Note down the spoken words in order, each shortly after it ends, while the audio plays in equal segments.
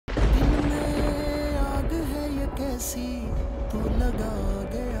सी तू लगा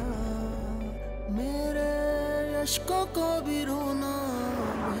गया, मेरे अश्कों को भी रोना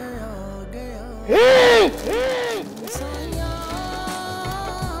है आ गया। साया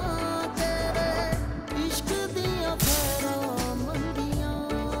तेरे इश्क दिया खैरा मंदियां,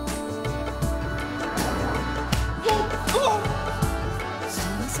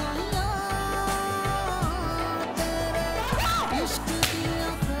 साया तेरे इश्क दिया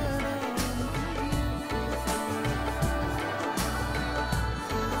खैरा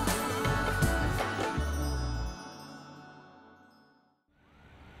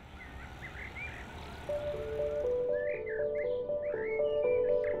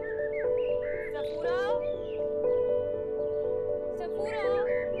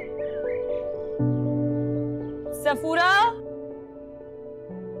सफूरा,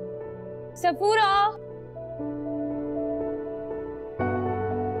 सफूरा,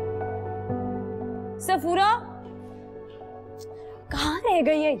 सफूरा, कहाँ रह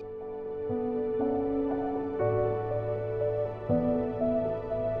गई है?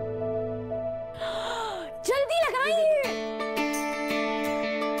 जल्दी लगाइए।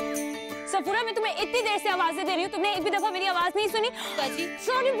 सफूरा, मैं तुम्हें इतनी देर से आवाजें दे रही हूँ, तुमने एक भी दफा मेरी आवाज नहीं सुनी।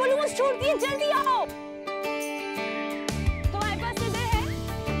 सॉरी बोलूँ, मुझे छोड़ दिए, जल्दी आओ।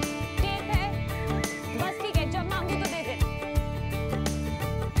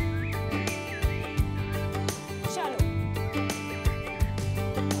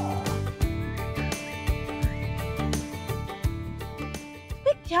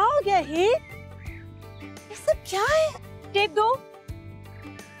 क्या हो गया हीर? ये सब क्या है? टेप दो।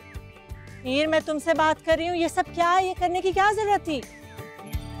 हीर, मैं तुमसे बात कर रही हूँ, ये सब क्या है? ये करने की क्या जरूरत थी?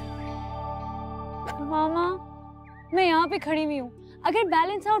 मामा, मैं यहाँ पे खड़ी हुई हूँ, अगर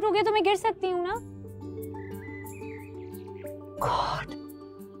बैलेंस आउट हो गया तो मैं गिर सकती हूँ ना? गॉड,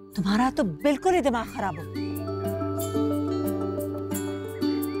 तुम्हारा तो बिल्कुल ही दिमाग खराब हो गया।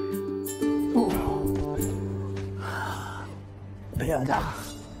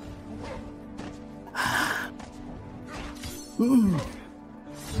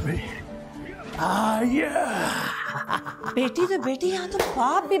 बेटी तो बेटी, यहाँ तो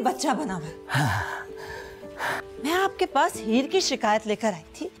बाप भी बच्चा बना हुआ है। मैं आपके पास हीर की शिकायत लेकर आई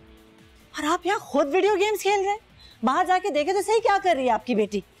थी और आप यहाँ खुद वीडियो गेम्स खेल रहे हैं। बाहर जाके देखे तो सही, क्या कर रही है आपकी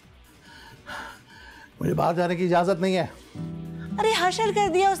बेटी? मुझे बाहर जाने की इजाजत नहीं है। अरे हशर कर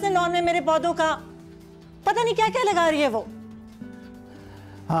दिया उसने लॉन में मेरे पौधों का, पता नहीं क्या क्या लगा रही है वो।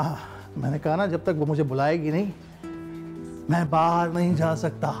 हाँ, मैंने कहा ना, जब तक वो मुझे बुलाएगी नहीं मैं बाहर नहीं जा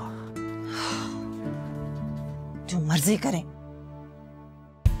सकता। जो मर्जी करें।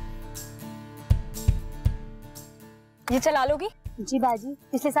 ये चला लोगी? जी बाजी,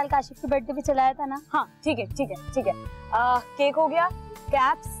 पिछले साल काशिफ के बर्थडे पे चलाया था ना। हाँ ठीक है ठीक है ठीक है। केक हो गया,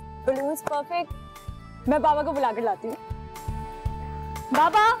 कैप्स, बलून्स, परफेक्ट। मैं बाबा को बुला कर लाती हूँ।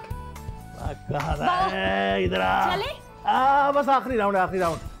 बाबा कहाँ है? इधर आ। चले? बस आखिरी राउंड, आखिरी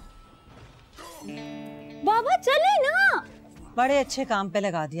राउंड। बाबा चले ना। बड़े अच्छे काम पे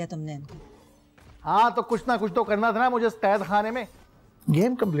लगा दिया तुमने इनको। हाँ, तो कुछ ना कुछ तो करना था ना मुझे कैद खाने में।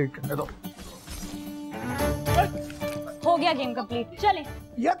 गेम कंप्लीट करने दो। हो गया गेम कंप्लीट, चले।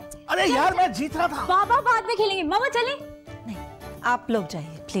 यार, अरे यार, मैं जीत रहा था। बाबा बाद में खेलेंगे। मामा चले? नहीं, आप लोग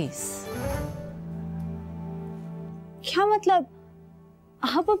जाइए प्लीज। क्या मतलब?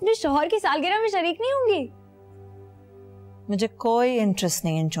 आप अपने शौहर की सालगिरह में शरीक नहीं होंगी? मुझे कोई इंटरेस्ट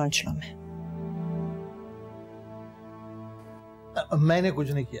नहीं इन चौंचलों में। मैंने कुछ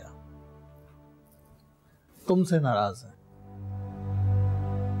नहीं किया, तुमसे नाराज है।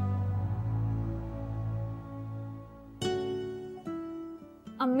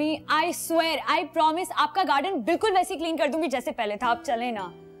 अम्मी, आई स्वेयर, आई प्रॉमिस, आपका गार्डन बिल्कुल वैसे क्लीन कर दूंगी जैसे पहले था। आप चले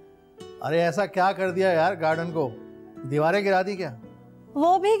ना। अरे ऐसा क्या कर दिया यार गार्डन को? दीवारें गिरा दी क्या?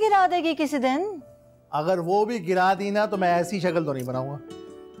 वो भी गिरा देगी किसी दिन। अगर वो भी गिरा दी ना तो मैं ऐसी शक्ल तो नहीं बनाऊंगा।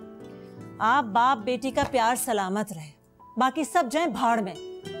 आप बाप बेटी का प्यार सलामत रहे, बाकी सब जाए भाड़ में।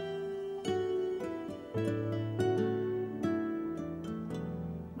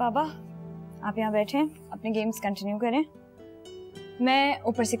 बाबा, आप यहाँ बैठे हैं, अपने गेम्स कंटिन्यू करें। मैं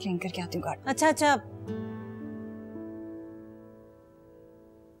ऊपर से क्लीन करके आती हूँ गार्डन। अच्छा अच्छा,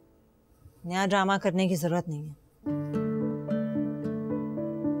 नया ड्रामा करने की जरूरत नहीं है।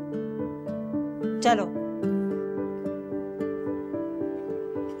 चलो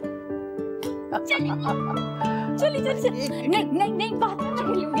चलिए चलिए। नहीं नहीं नहीं, बात में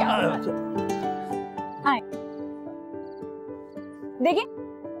खेलूंगी। आए देखिए,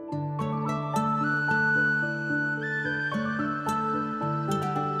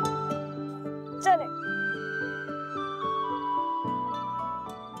 चले।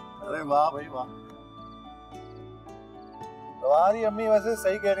 अरे वाह भाई वाह। तुम्हारी अम्मी वैसे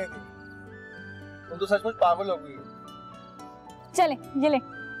सही कह रही थी, तुम तो सचमुच पागल हो गई हो। चले ये ले।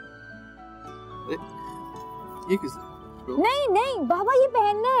 ये किस? नहीं नहीं बाबा ये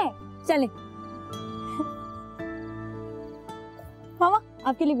पहनना है। चले मामा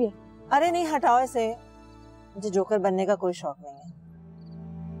आपके लिए भी है। अरे नहीं हटाओ इसे, मुझे जोकर बनने का कोई शौक नहीं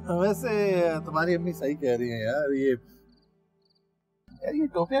है। वैसे तुम्हारी अम्मी सही कह रही है यार, ये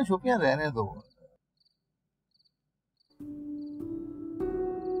टोपियां शोपियां रहने दो।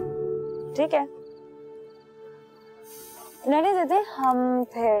 ठीक है रहने देते, हम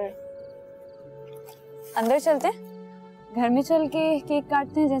फिर अंदर चलते हैं, घर में चल के केक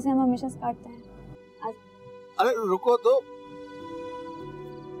काटते हैं जैसे हम हमेशा से काटते हैं। अरे रुको तो,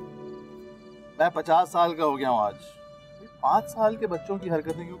 मैं 50 साल का हो गया हूँ आज, 5 साल के बच्चों की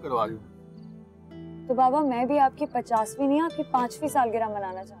हरकतें क्यों करवा रही हूँ? तो बाबा मैं भी आपकी 50वीं नहीं आपकी 5वीं सालगिरह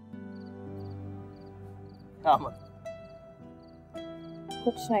मनाना चाहती हूँ।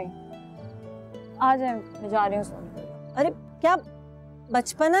 कुछ नहीं, आ जाए, मैं जा रही हूँ सोने। अरे क्या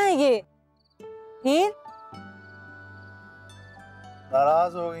बचपना है ये? हीर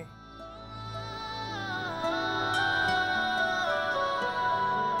नाराज हो गई?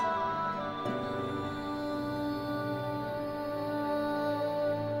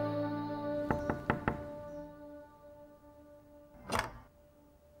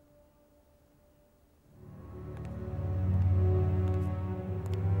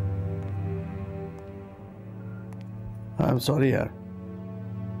 I'm sorry यार,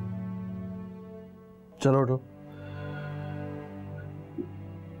 चलो उठो,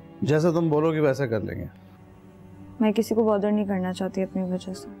 जैसा तुम बोलोगे वैसा कर लेंगे। मैं किसी को बॉदर नहीं करना चाहती अपनी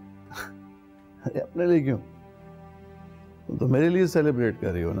वजह से। अरे अपने लिए क्यों, तुम तो मेरे लिए सेलिब्रेट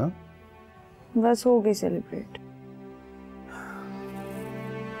कर रही हो ना। बस हो गई सेलिब्रेट।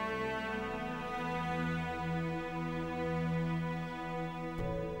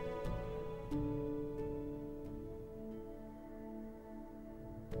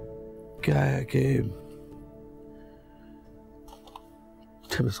 क्या है कि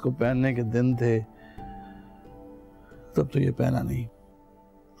जब इसको पहनने के दिन थे तब तो ये पहना नहीं,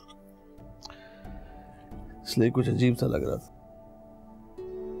 इसलिए कुछ अजीब सा लग रहा था।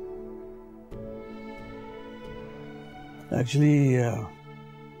 एक्चुअली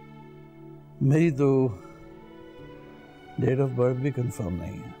मेरी तो डेट ऑफ बर्थ भी कंफर्म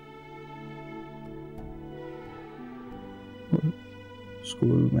नहीं है।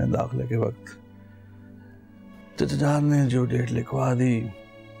 स्कूल में दाखिले के वक्त चाचा जान ने जो डेट लिखवा दी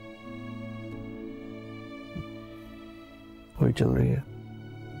वही चल रही है।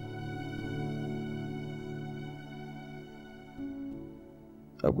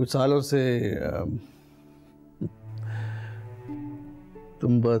 अब कुछ सालों से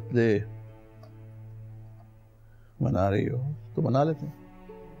तुम बर्थडे मना रही हो तो मना लेते हैं,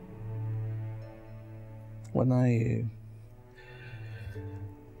 वरना ये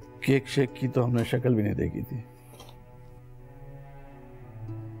केक शेक की तो हमने शक्ल भी नहीं देखी थी।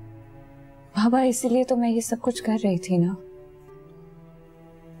 बाबा इसीलिए तो मैं ये सब कुछ कर रही थी ना।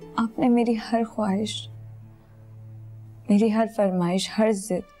 आपने मेरी हर ख्वाहिश, मेरी हर फरमाइश, हर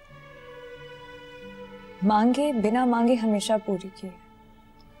जिद मांगे बिना मांगे हमेशा पूरी की।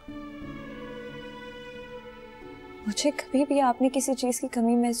 मुझे कभी भी आपने किसी चीज की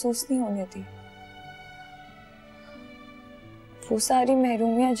कमी महसूस नहीं होने दी। वो सारी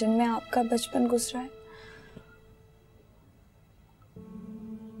महरूमियां जिनमें आपका बचपन गुजरा है,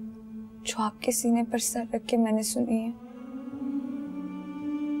 जो आपके सीने पर सर रख के मैंने सुनी है,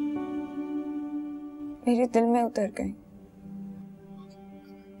 मेरे दिल में उतर गई।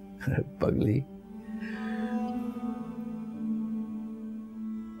 पगली,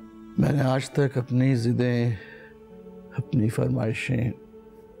 मैंने आज तक अपनी जिदें, अपनी फरमाइशें,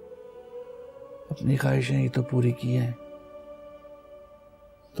 अपनी ख्वाहिशें ही तो पूरी की हैं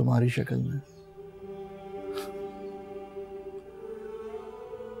तुम्हारी शक्ल में।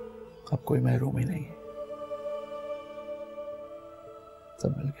 अब कोई महरूम ही नहीं है,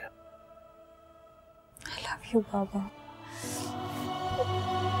 सब मिल गया। I love you, बाबा।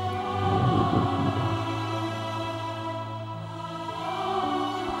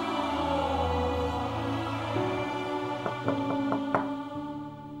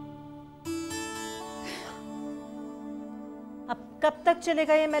 अब कब तक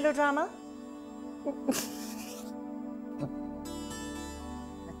चलेगा ये मेलोड्रामा?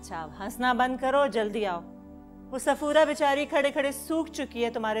 अच्छा अब हंसना बंद करो, जल्दी आओ। वो सफूरा बेचारी खड़े खड़े सूख चुकी है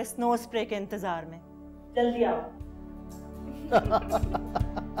तुम्हारे स्नो स्प्रे के इंतजार में। जल्दी आओ।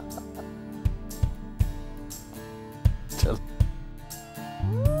 चल।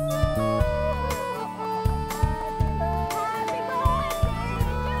 Happy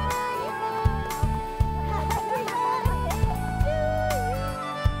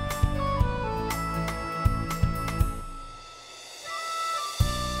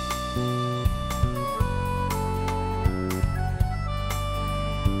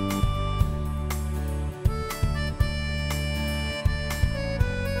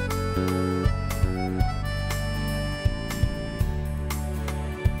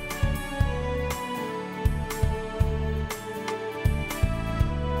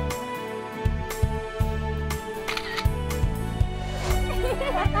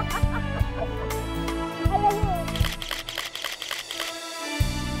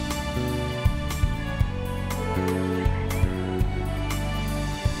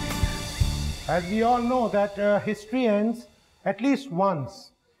As we all know that history ends at least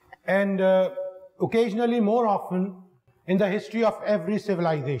once, and occasionally more often in the history of every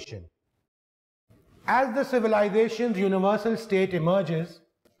civilization. As the civilization's universal state emerges,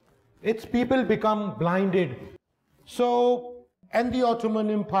 its people become blinded. So, and the Ottoman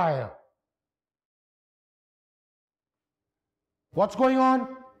Empire. What's going on?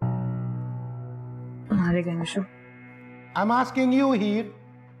 I'm asking you here.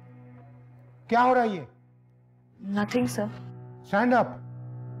 क्या हो रहा है ये? Nothing, sir. Stand up.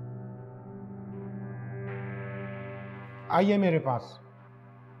 आइए मेरे पास.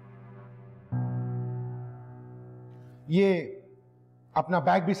 ये अपना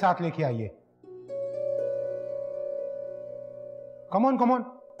bag भी साथ लेके आइए. Come on, come on.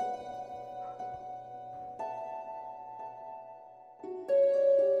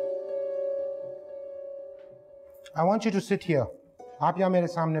 I want you to sit here. आप यहाँ मेरे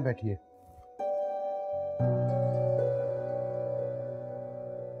सामने बैठिए.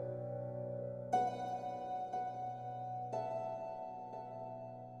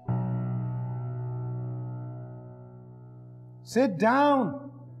 Sit down.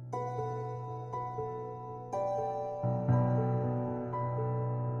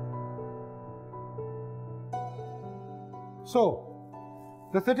 So,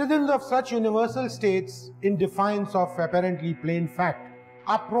 the citizens of such universal states, in defiance of apparently plain fact,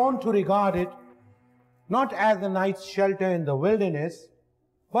 are prone to regard it not as a night's shelter in the wilderness,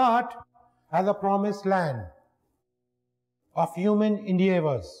 but as a promised land of human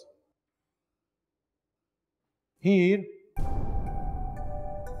endeavors. Here,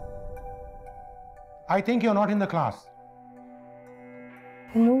 I think you're not in the class.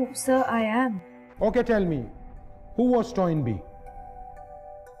 No, sir, I am. Okay, tell me, who was Toynbee?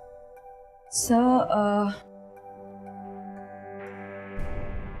 Sir,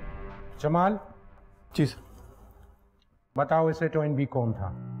 Jamal? Ji sir. बताओ इसे Toynbee कौन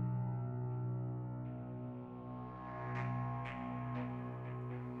था?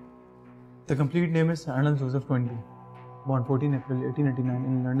 The complete name is Arnold Joseph Toynbee, born 14 April 1889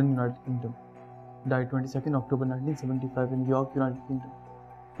 in London, United Kingdom. Died 22nd October 1975 in York, United Kingdom.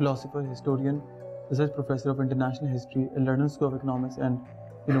 Philosopher, historian, research professor of international history at London School of Economics and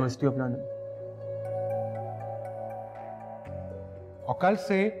University of London. और कल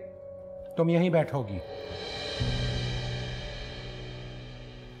से तुम यहीं बैठोगी.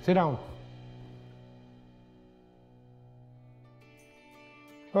 Sit down.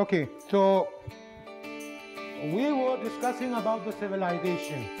 Okay, so we were discussing about the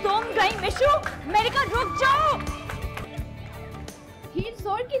civilization. तुम गई मिशु, मेरे का रुक जाओ. हीर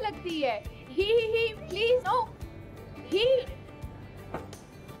जोर की लगती है. ही प्लीज नो. ही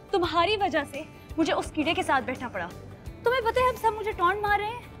तुम्हारी वजह से मुझे उस कीड़े के साथ बैठना पड़ा. तुम्हें पता है हम सब मुझे टॉन्ट मार रहे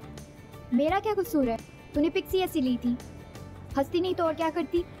हैं. मेरा क्या कसूर है? तूने पिक्सी ऐसी ली थी. हंसती नहीं तो और क्या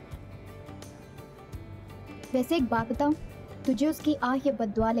करती? वैसे एक बात बताऊं, तुझे उसकी आह या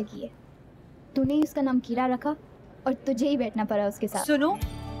बद्दुआ लगी है. तूने ही उसका नाम कीड़ा रखा और तुझे ही बैठना पड़ा उसके साथ. सुनो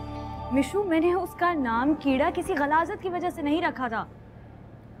मिशु, मैंने उसका नाम कीड़ा किसी गलाजत की वजह से नहीं रखा था.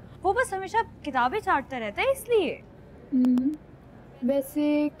 वो बस हमेशा किताबें चाटता रहता है इसलिए.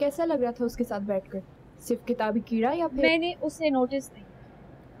 वैसे कैसा लग रहा था उसके साथ बैठकर? सिर्फ किताबी कीड़ा या फिर? मैंने उसे नोटिस नहीं.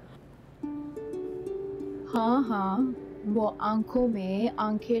 हाँ, वो आंखों में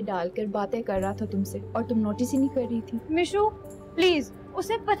आंखें डालकर बातें कर रहा था तुमसे और तुम नोटिस ही नहीं कर रही थी. मिशु प्लीज,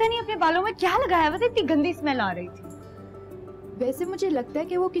 उसे पता नहीं अपने बालों में क्या लगाया हुआ था, इतनी गंदी स्मेल आ रही थी. वैसे मुझे लगता है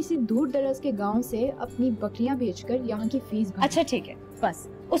कि वो किसी दूर दराज के गांव से अपनी बकरियां बेचकर यहाँ की फीस भर. अच्छा ठीक है, बस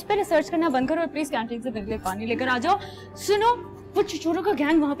उस पर रिसर्च करना बंद करो और प्लीज कैंटीन से बिजली पानी लेकर आ जाओ. सुनो, वो चुचुरों का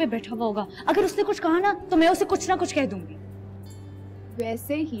गैंग वहाँ पे बैठा हुआ होगा. अगर उसने कुछ कहा ना तो मैं उसे कुछ ना कुछ कह दूंगी.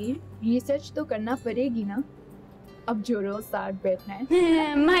 वैसे ही रिसर्च तो करना पड़ेगी ना, अब जो रोज साथ बैठना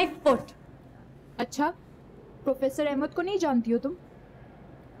है. My foot. अच्छा, प्रोफेसर अहमद को नहीं जानती हो तुम?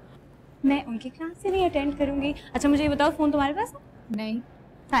 मैं उनकी क्लास से नहीं अटेंड करूंगी. अच्छा मुझे ये बताओ, फोन तुम्हारे पास है? नहीं.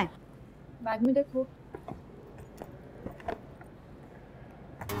 है. बैग में देखो.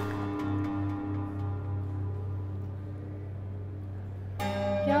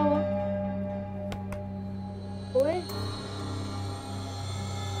 क्या हुआ?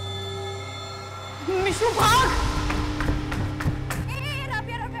 मिशू भाग। मेरा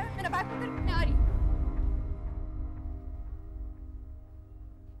बैग पकड़, मैं आ रही।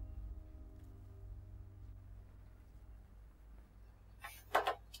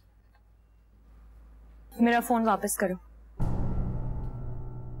 मेरा फोन वापस करो।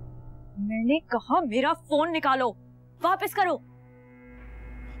 मैंने कहा मेरा फोन निकालो, वापस करो।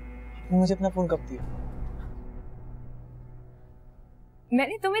 मुझे अपना फोन कब दिया?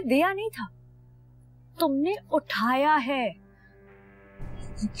 मैंने तुम्हें दिया नहीं था, तुमने उठाया है।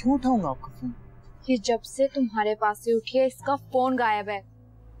 क्यों उठाऊंगा आपका फोन? ये जब से तुम्हारे पास से उठी है इसका फोन गायब है।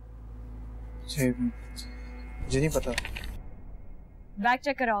 मुझे नहीं पता। बैग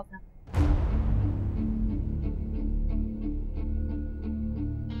चेक कराओ अपना।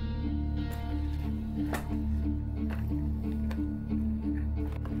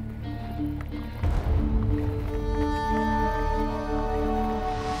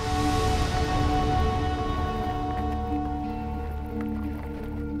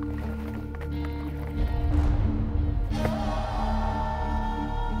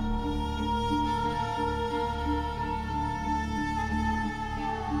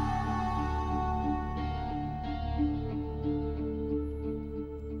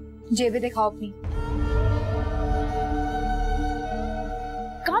 जेबें दिखाओ अपनी।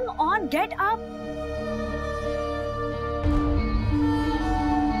 Come on, get up.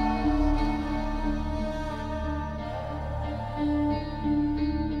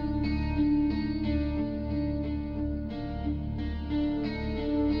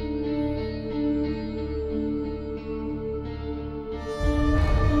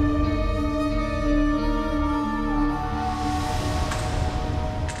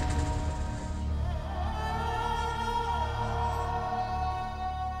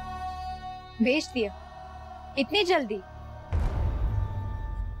 बेच दिया इतनी जल्दी?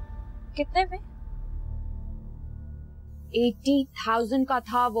 कितने में? 80,000 का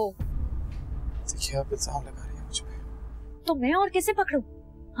था वो। देखिए आप इल्जाम लगा रही हैं मुझ पे। तो मैं और किसे पकड़ूं?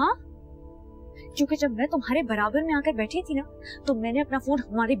 हाँ, क्योंकि जब मैं तुम्हारे बराबर में आकर बैठी थी ना, तो मैंने अपना फोन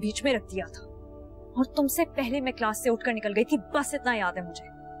हमारे बीच में रख दिया था और तुमसे पहले मैं क्लास से उठकर निकल गई थी। बस इतना याद है मुझे।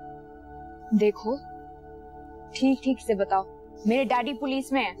 देखो ठीक ठीक से बताओ, मेरे डैडी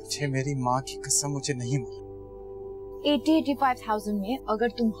पुलिस में है। मुझे मेरी माँ की कसम मुझे नहीं मालूम। 80-85,000 में अगर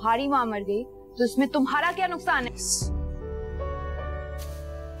तुम्हारी माँ मर गई तो इसमें तुम्हारा क्या नुकसान है?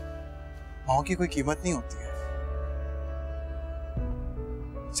 माँ की कोई कीमत नहीं होती है,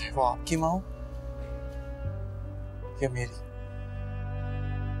 चाहे वो आपकी माँ हो या मेरी।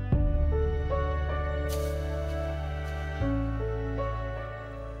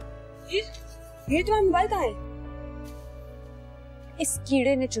 ये तुम्हारा मोबाइल कहाँ है? इस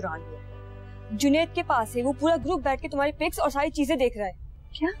कीड़े ने चुरा लिया। जुनेद के पास है, वो पूरा ग्रुप बैठ के तुम्हारी पिक्स और सारी चीजें देख रहा है।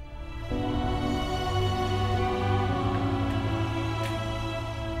 क्या?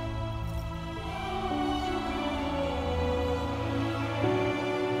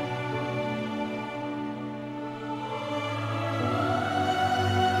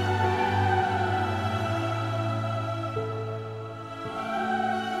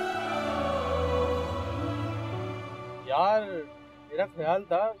 यार मेरा ख्याल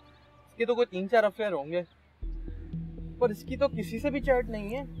था इसके तो कोई 3-4 अफेयर होंगे, पर इसकी तो किसी से भी चैट नहीं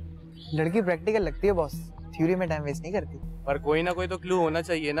है। लड़की प्रैक्टिकल लगती है बॉस, थ्योरी में टाइम वेस्ट नहीं करती। पर कोई ना कोई तो क्लू होना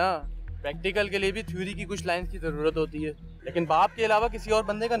चाहिए ना। प्रैक्टिकल के लिए भी थ्योरी की कुछ लाइंस की जरूरत होती है, लेकिन बाप के अलावा किसी और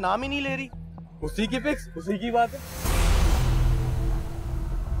बंदे का नाम ही नहीं ले रही। उसी की पिक्स, उसी की बात है।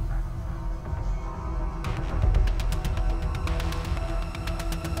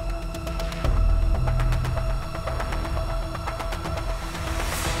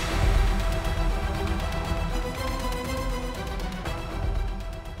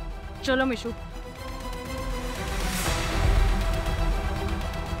 चलो मिशू।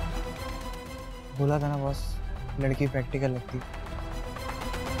 बोला था ना बॉस, लड़की प्रैक्टिकल लगती।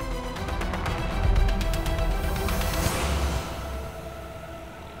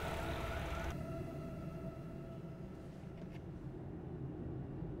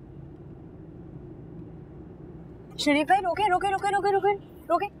 शरीफ भाई रोके रोके रोके रोके रोके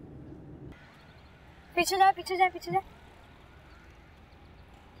रोके। पीछे जाए पीछे जाए पीछे जाए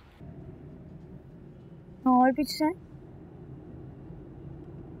और पीछे जाए।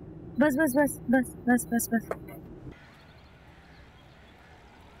 बस बस बस बस बस बस बस।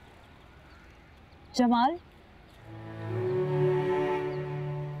 जमाल,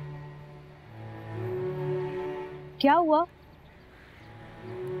 क्या हुआ?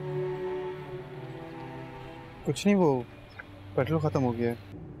 कुछ नहीं, वो पेट्रोल खत्म हो गया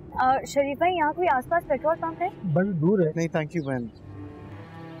है। शरीफ भाई, यहाँ कोई आसपास पेट्रोल पंप है? बड़ी दूर है। नहीं थैंक यू बहन,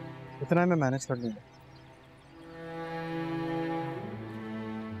 इतना मैं मैनेज कर लूँगा।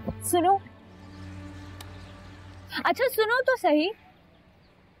 सुनो, अच्छा सुनो तो सही।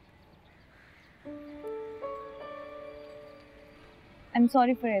 I am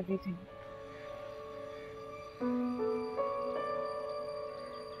sorry for everything.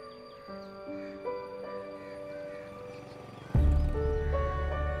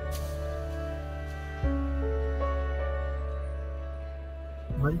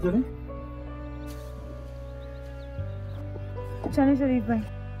 बंद करें? चलो शरीफ भाई।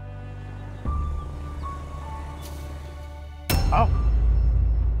 आओ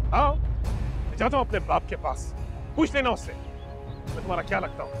आओ, जाता हूँ अपने बाप के पास, पूछ लेना उससे मैं तुम्हारा क्या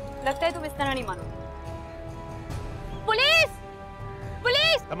लगता हूँ। लगता है तुम इस तरह नहीं मानो। पुलिस!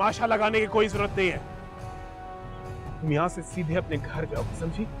 पुलिस! तमाशा लगाने की कोई जरूरत नहीं है। तुम यहाँ से सीधे अपने घर जाओ,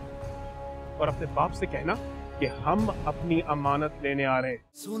 समझी? और अपने बाप से कहना कि हम अपनी अमानत लेने आ रहे हैं।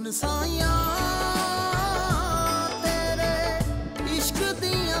 सुन साया तेरे इश्क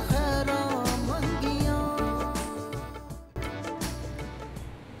दिया खैरा मंगिया।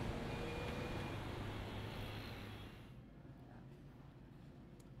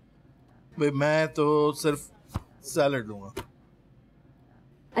 भाई मैं तो सिर्फ सैलड लूंगा।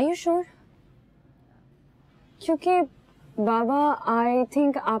 Are you sure? क्योंकि बाबा आई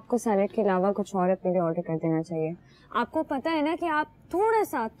थिंक आपको सैलेड के अलावा कुछ और अपने लिए ऑर्डर कर देना चाहिए। आपको पता है ना कि आप थोड़ा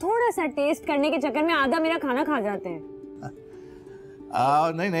सा टेस्ट करने के चक्कर में आधा मेरा खाना खा जाते हैं।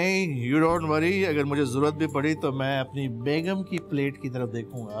 नहीं नहीं, यू डोंट वरी, अगर मुझे जरूरत भी पड़ी तो मैं अपनी बेगम की प्लेट की तरफ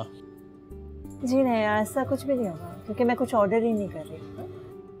देखूंगा। जी नहीं, ऐसा कुछ भी नहीं होगा क्योंकि मैं कुछ ऑर्डर ही नहीं कर रही।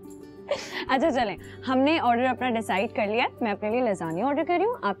 अच्छा चलें, हमने ऑर्डर अपना डिसाइड कर लिया। मैं अपने लिए लसानी ऑर्डर कर रही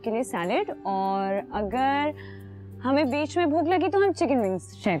हूँ, आपके लिए सैलेड, और अगर हमें बीच में भूख लगी तो हम चिकन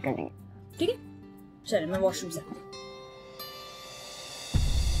विंग्स शेयर कर लेंगे। ठीक है? चलें, मैं वॉशरूम से।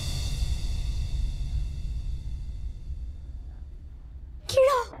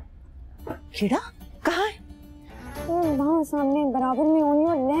 कीड़ा? कीड़ा कहाँ है? वहाँ सामने बराबर में ऑन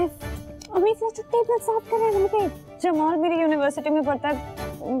योर लेफ्ट। अभी वो जो टेबल साफ कर रहे हैं वहाँ पे। जमाल मेरी यूनिवर्सिटी में पढ़ता है,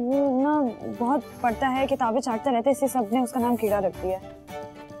 वो ना बहुत पढ़ता है, किताबें छांटता रहता है, इसलिए सबने उसका नाम कीड़ा रख दिया।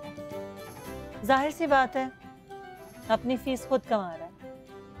 जाहिर सी बात है, अपनी फीस खुद कमा रहा है।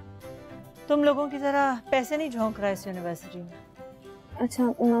 तुम लोगों की तरह पैसे नहीं झोंक रहा है इस यूनिवर्सिटी में। अच्छा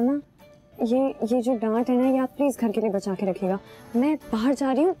मामा, ये जो डांट है ना, ये आप प्लीज घर के लिए बचा के रखिएगा। मैं बाहर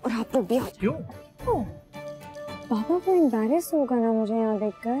जा रही हूँ और आप लोग भी आ जाओ। क्यों? पापा को एम्बैरेस होगा ना मुझे यहाँ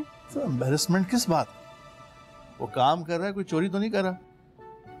देखकर। तो एम्बैरेसमेंट किस बात? वो काम कर रहा है, कोई चोरी तो नहीं कर रहा।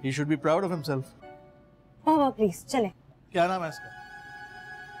 He should be proud of himself. पापा प्लीज चले। क्या नाम है इसका?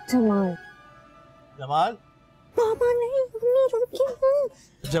 जमाल। जमाल? पापा नहीं, मम्मी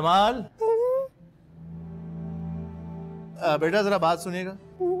रुकिए। जमाल? बेटा जरा बात सुनिएगा।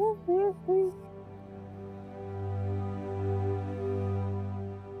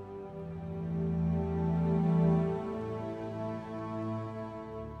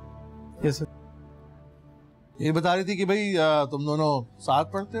 Yes sir. ये बता रही थी कि भाई तुम दोनों साथ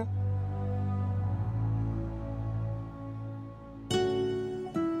पढ़ते हो?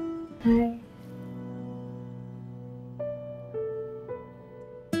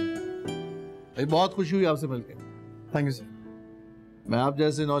 भाई बहुत खुशी हुई आपसे मिलकर। Thank you sir. मैं आप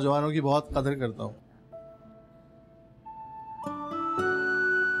जैसे नौजवानों की बहुत कदर करता हूँ।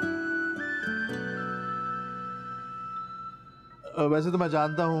 वैसे तो मैं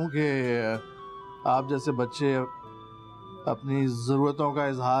जानता हूँ कि आप जैसे बच्चे अपनी ज़रूरतों का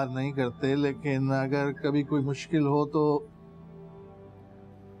इजहार नहीं करते, लेकिन अगर कभी कोई मुश्किल हो तो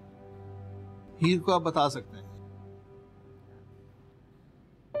हीर को आप बता सकते हैं।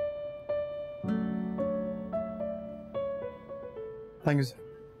 Thank you sir.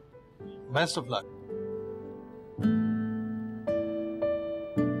 Best of luck.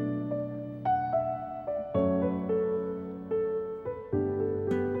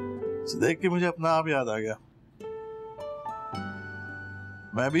 देख के मुझे अपना आप याद आ गया।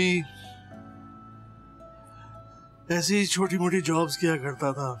 मैं भी ऐसी छोटी मोटी जॉब्स किया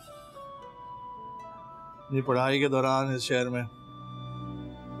करता था अपनी पढ़ाई के दौरान इस शहर में।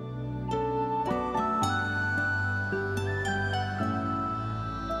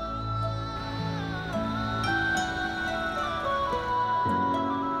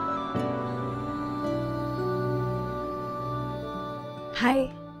 हाय।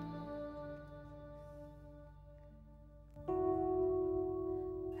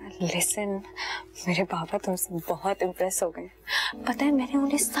 लिसन, मेरे पापा तुमसे बहुत इम्प्रेस हो गए। पता है, मैंने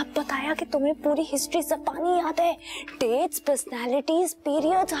उन्हें सब बताया कि तुम्हें पूरी हिस्ट्री ज़बानी याद है। डेट्स, पर्सनालिटीज,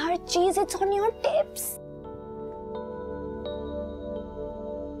 पीरियड्स, हर चीज इट्स ऑन योर टिप्स।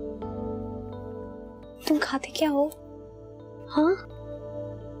 तुम खाते क्या हो? हाँ?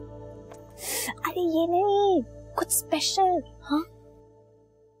 अरे ये नहीं, कुछ स्पेशल। हाँ,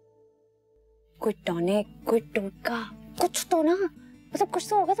 कोई टॉनिक, कोई टोटका, कुछ तो ना, मतलब कुछ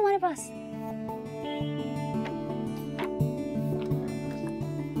तो होगा तुम्हारे पास।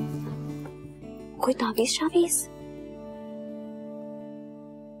 कोई ताबीज शाबीज?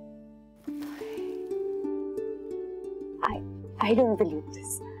 I don't believe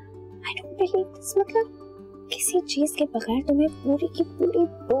this. I don't believe this. मतलब किसी चीज के बगैर तुम्हें पूरी की पूरी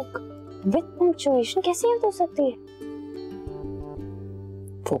बुक विद पंक्चुएशन कैसे याद हो सकती है?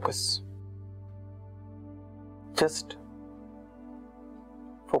 Focus, just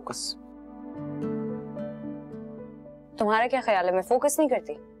focus. तुम्हारा क्या ख्याल है मैं फोकस नहीं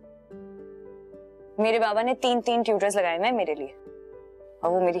करती? मेरे बाबा ने 3 ट्यूटर्स लगाए हैं मेरे लिए, और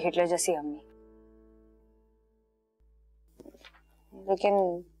वो मेरी हिटलर जैसी अम्मी। लेकिन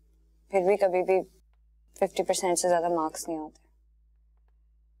फिर भी कभी भी 50% से ज्यादा मार्क्स नहीं आते।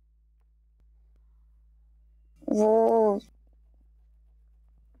 वो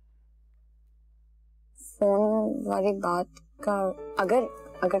फोन वाली बात का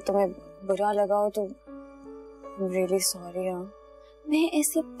अगर तुम्हें बुरा लगा हो तो रियली सॉरी। मैं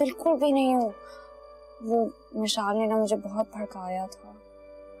ऐसी बिल्कुल भी नहीं हूँ। वो मिशाल ने ना मुझे बहुत भड़काया था,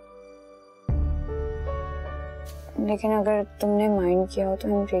 लेकिन अगर तुमने माइंड किया हो तो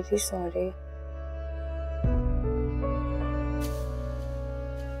आई एम रियली सॉरी।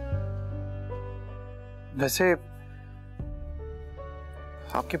 वैसे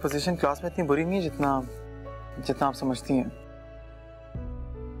आपकी पोजीशन क्लास में इतनी बुरी नहीं है जितना आप समझती हैं।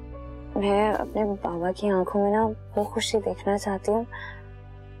 मैं अपने बाबा की आंखों में ना वो खुशी देखना चाहती हूँ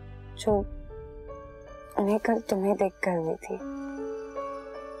जो उन्हें कल तुम्हें देख कर हुई थी।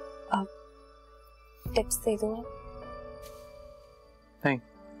 अब टिप्स दे दो। नहीं,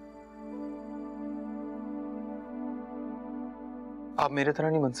 आप मेरे तरह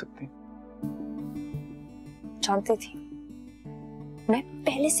नहीं बन सकती। जानती थी, मैं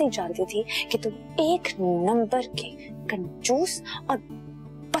पहले से ही जानती थी कि तुम एक नंबर के कंजूस और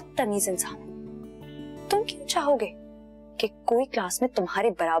बदतमीज इंसान हो। तुम क्यों चाहोगे कि कोई क्लास में तुम्हारे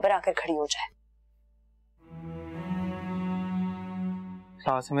बराबर आकर खड़ी हो जाए?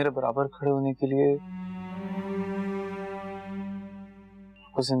 क्लास में मेरे बराबर खड़े होने के लिए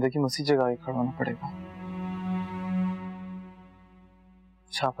आपको जिंदगी में उसी जगह खड़ा होना पड़ेगा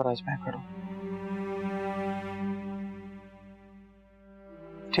जहां पर आज मैं खड़ा हूं।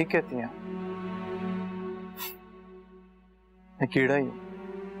 ठीक कहती हैं, मैं कीड़ा ही हूं,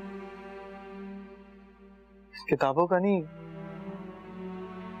 किताबों का नहीं,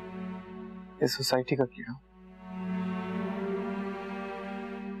 इस सोसाइटी का कीड़ा।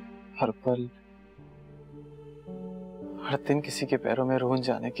 हर पल हर दिन किसी के पैरों में रोन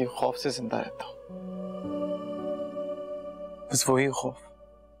जाने के खौफ से जिंदा रहता हूं। बस वही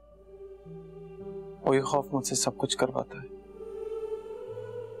खौफ मुझसे सब कुछ करवाता है।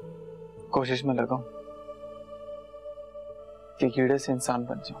 कोशिश में लगा हूं कि कीड़े से इंसान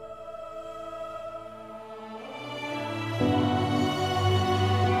बन जाऊं।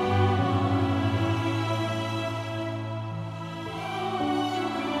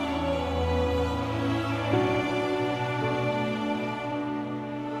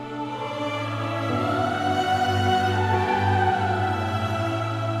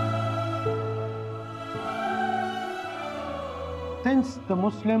 Since the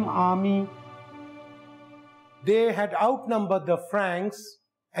Muslim army, they had outnumbered the Franks,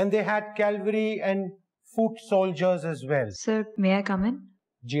 and they had cavalry and foot soldiers as well. Sir, may I come in?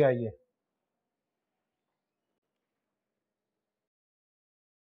 जी आइए।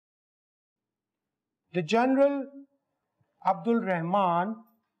 The general Abdul Rahman,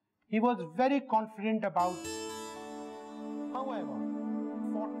 he was very confident about, however,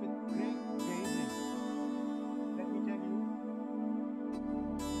 fought with great bravery. Let me tell you.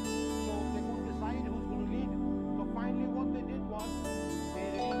 So they couldn't decide who's going to lead. So finally what they did was,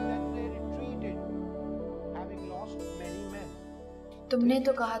 they retreated, having lost many men. तुमने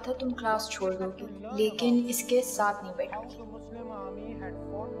तो कहा था तुम class छोड़ दोगी, लेकिन इसके साथ नहीं बैठोगी। The Muslim army had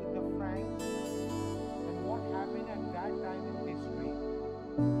fought with the Franks and what happened at that time in history.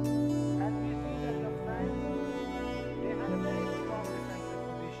 As we see that the Franks, they had a very strong defensive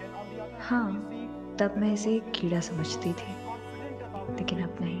position. On the other हाँ, hand, we see तब मैं इसे एक कीड़ा समझती थी, confident about लेकिन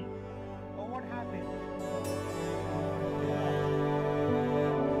अब नहीं। But what happened?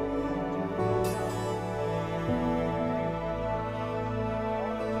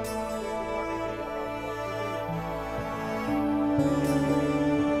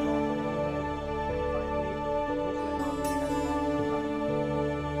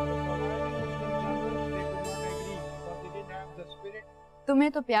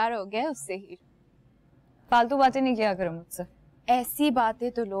 तुम्हें तो प्यार हो गया है उससे हीर। फालतू बातें नहीं किया करो मुझसे। ऐसी बातें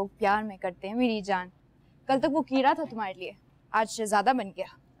तो लोग प्यार में करते हैं मेरी जान। कल तक वो कीड़ा था तुम्हारे लिए, आज शहजादा बन गया।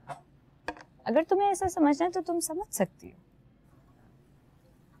 अगर तुम्हें ऐसा समझना है तो तुम समझ सकती हो।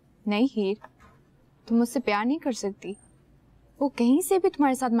 नहीं हीर, तुम मुझसे प्यार नहीं कर सकती। वो कहीं से भी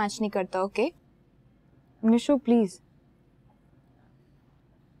तुम्हारे साथ मैच नहीं करता। ओके निशु प्लीज,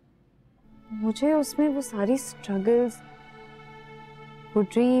 मुझे उसमें वो सारी स्ट्रगल्स, वो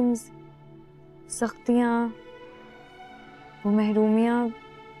ड्रीम्स, सख्तियां, वो महरूमियां,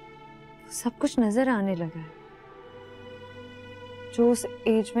 सब कुछ नजर आने लगा है जो उस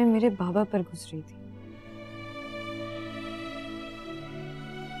एज में मेरे बाबा पर गुजरी थी।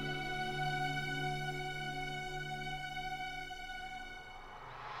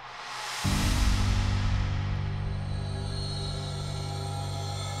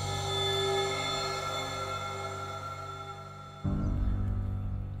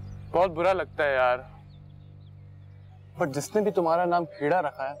 बहुत बुरा लगता है यार, पर जिसने भी तुम्हारा नाम कीड़ा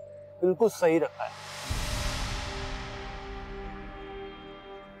रखा है बिल्कुल सही रखा है।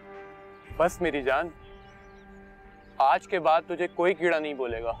 बस मेरी जान, आज के बाद तुझे कोई कीड़ा नहीं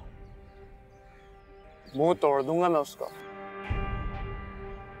बोलेगा, मुंह तोड़ दूंगा मैं उसका।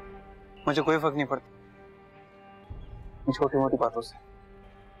 मुझे कोई फर्क नहीं पड़ता छोटी मोटी बातों से,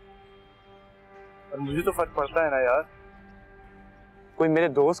 पर मुझे तो फर्क पड़ता है ना यार। कोई मेरे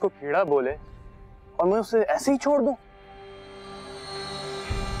दोस्त को कीड़ा बोले और मैं उसे ऐसे ही छोड़ दूं।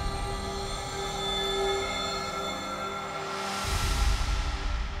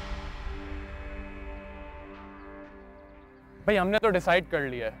 भाई हमने तो डिसाइड कर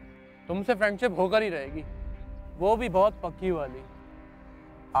लिया है, तुमसे फ्रेंडशिप होकर ही रहेगी, वो भी बहुत पक्की वाली।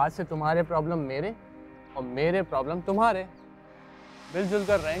 आज से तुम्हारे प्रॉब्लम मेरे और मेरे प्रॉब्लम तुम्हारे, मिलजुल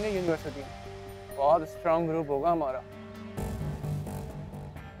कर रहेंगे यूनिवर्सिटी में। बहुत स्ट्रांग ग्रुप होगा हमारा।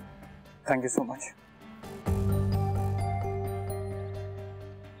 Thank you so much.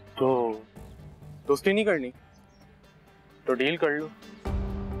 तो दोस्ती नहीं करनी तो डील कर लो।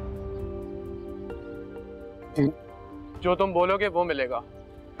 जो तुम बोलोगे वो मिलेगा,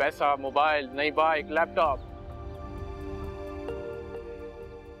 पैसा, मोबाइल, नई बाइक, लैपटॉप।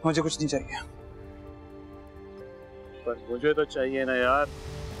 मुझे कुछ नहीं चाहिए। पर मुझे तो चाहिए ना यार।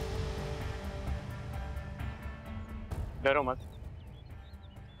 डरो मत,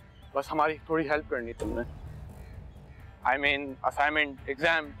 बस हमारी थोड़ी हेल्प करनी तुमने। I mean, assignment,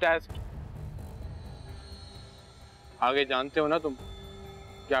 exam, test. आगे जानते हो ना तुम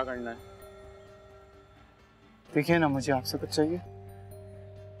क्या करना है। देखिए ना, मुझे आपसे कुछ चाहिए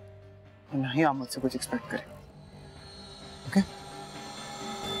और ना ही आप मुझसे कुछ एक्सपेक्ट करें। ओके?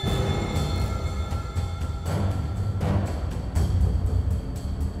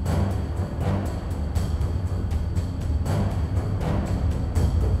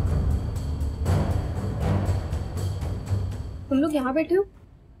 तुम लोग यहाँ बैठे हो?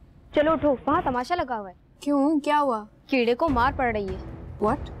 चलो उठो, वहाँ तमाशा लगा हुआ है। क्यों, क्या हुआ? कीड़े को मार पड़ रही है।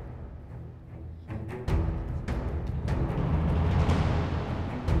 व्हाट?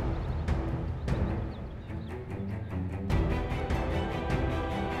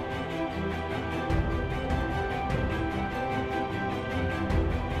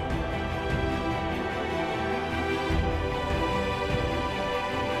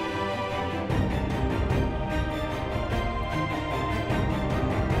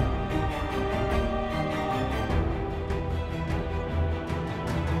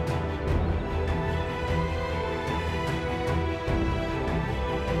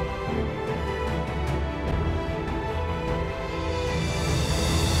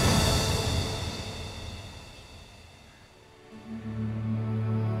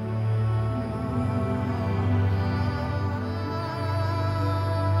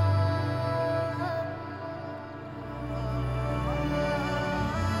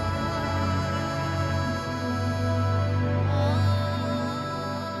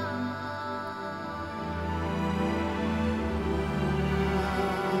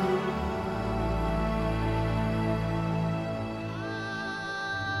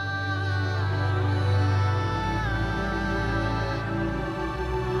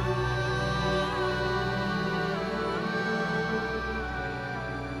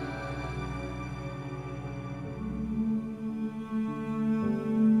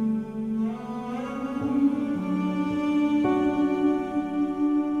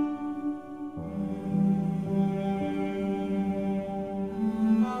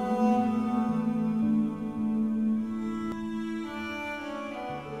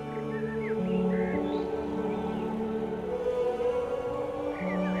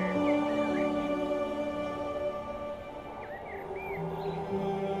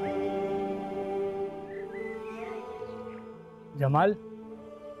 जमाल,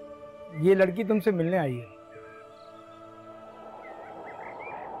 ये लड़की तुमसे मिलने आई है।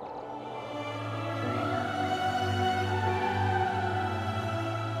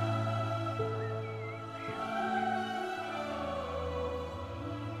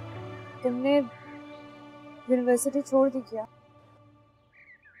 तुमने यूनिवर्सिटी छोड़ दी क्या?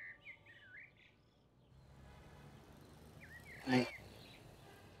 नहीं,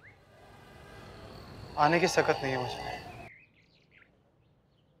 आने की सकत नहीं है मुझे।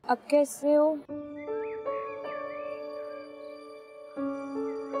 अब कैसे हो?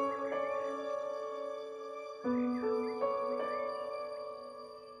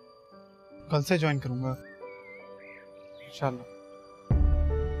 कल से ज्वाइन करूंगा इंशाल्लाह।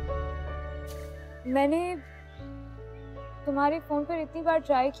 मैंने तुम्हारे फोन पर इतनी बार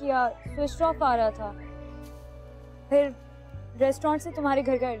ट्राई किया, स्विच ऑफ आ रहा था। फिर रेस्टोरेंट से तुम्हारे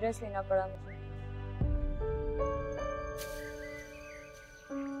घर का एड्रेस लेना पड़ा मुझे।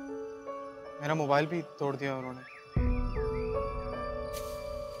 मेरा मोबाइल भी तोड़ दिया उन्होंने।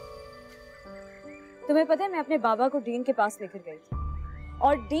 तुम्हें पता है, मैं अपने बाबा को डीन के पास लेकर गई थी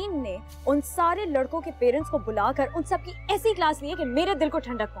और डीन ने उन सारे लड़कों के पेरेंट्स को बुलाकर उन सब की ऐसी क्लास ली है कि मेरे दिल को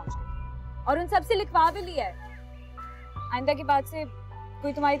ठंडक पहुंच गई, और उन सब से लिखवा भी लिया है। आइंदा के बाद से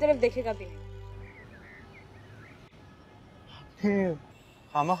कोई तुम्हारी तरफ देखेगा भी नहीं।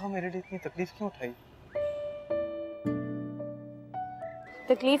 खामखा मेरे लिए इतनी तकलीफ क्यों उठाई?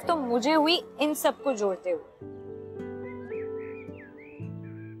 तकलीफ तो मुझे हुई इन सबको जोड़ते हुए।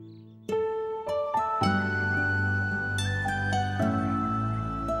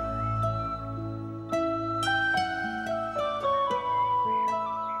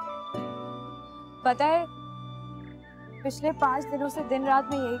 पता है, पिछले 5 दिनों से दिन रात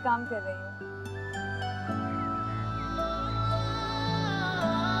मैं यही काम कर रही हूँ।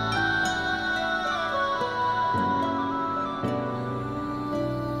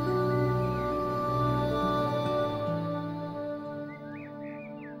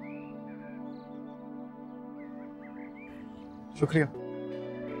 शुक्रिया।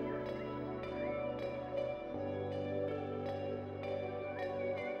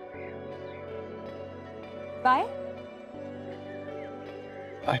 बाय।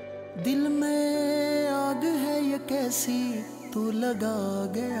 दिल में आग है ये कैसी तू लगा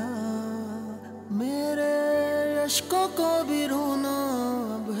गया, मेरे अश्कों को भी रोना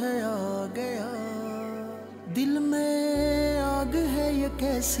अब है आ गया। दिल में आग है ये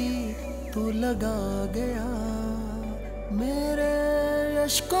कैसी तू लगा गया, मेरे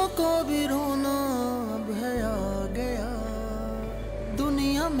अश्कों को भी रोना अब है आ गया।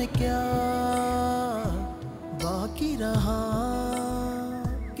 दुनिया में क्या बाकी रहा,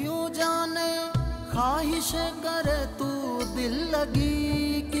 क्यों जाने ख्वाहिशें करे तू दिल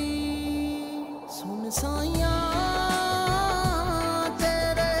लगी की। सुन साइया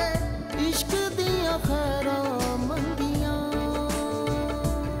तेरे इश्क दिया खैरा मंगिया,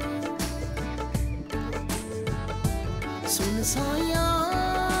 सुन साइया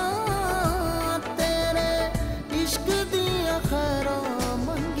तेरे इश्क दिया खैरा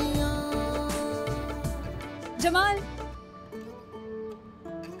मंगिया। जमाल,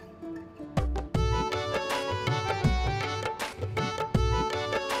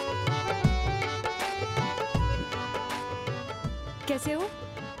 कैसे हो?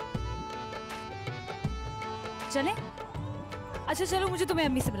 चले? अच्छा चलो, मुझे तुम्हें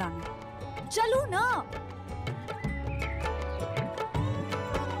अम्मी से बुलाना है। चलो ना।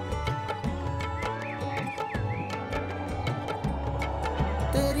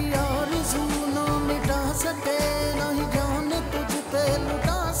 तेरी आरज़ू ना मिटा सके, नहीं जान तुझ पे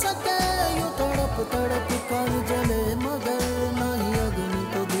लुटा सके। यूं तड़प तड़प कर जले मगर नहीं अग्नि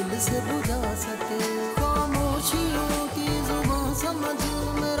तो दिल से बुझा सके। खामोशियों की जुबान समझ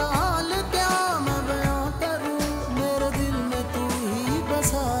मेरा हाल क्या मैं बयां करूं। मेरे दिल में तू ही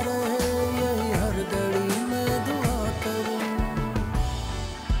बसा रहे, यही हर घड़ी में दुआ करूं।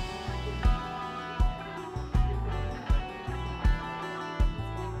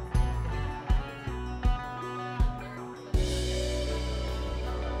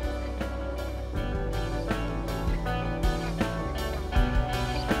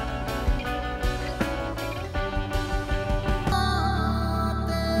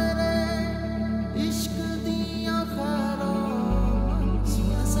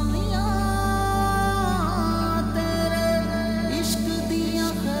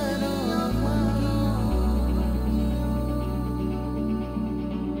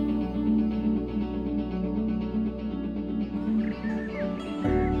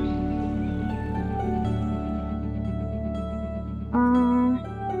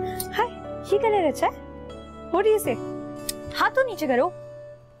 ये कलर अच्छा है, what do you say? हाथ तो नीचे करो।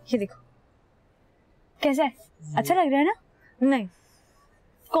 ये देखो कैसा है, अच्छा लग रहा है ना? नहीं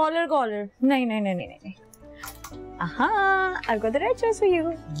कॉलर कॉलर नहीं नहीं नहीं नहीं नहीं। I've got the right choice for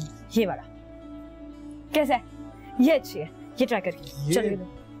you। ये वाला कैसा है? ये अच्छी है, ये ट्राई करके चलो।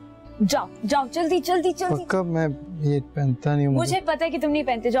 जाओ जाओ जल्दी जल्दी जल्दी। कब मैं ये पहनता नहीं हूँ। मुझे पता है कि तुम नहीं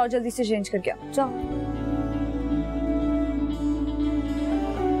पहनते, जाओ जल्दी से चेंज करके आओ, जाओ।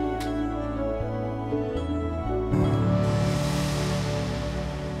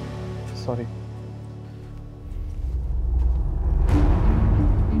 सॉरी।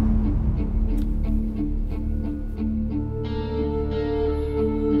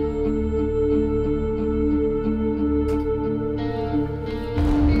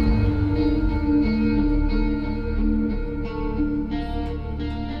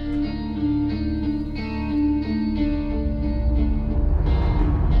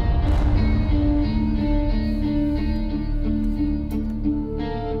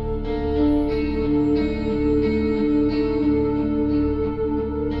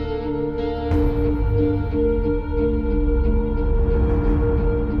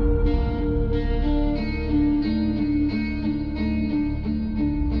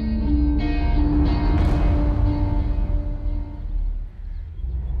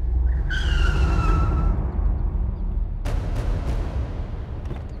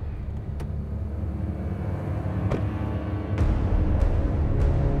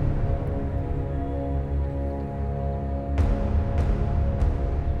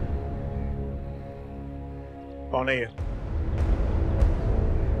 कौन है ये?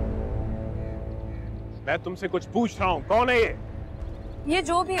 मैं तुमसे कुछ पूछ रहा हूँ, कौन है ये? ये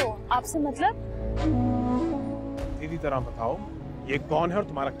जो भी हो, आपसे मतलब? सीधी तरह बताओ, ये कौन है और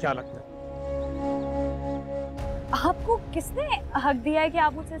तुम्हारा क्या लगता है? आपको किसने हक दिया है कि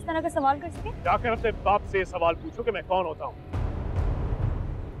आप मुझसे इस तरह का सवाल कर सके? जाकर अपने बाप से सवाल पूछो कि मैं कौन होता हूँ।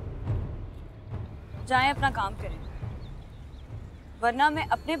 जाएं अपना काम करें, वरना मैं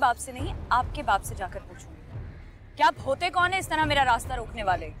अपने बाप से नहीं आपके बाप से जाकर पूछूंगी क्या आप होते कौन है इस तरह मेरा रास्ता रोकने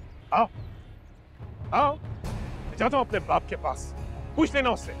वाले। आओ आओ, जाता हूँ अपने बाप के पास, पूछ लेना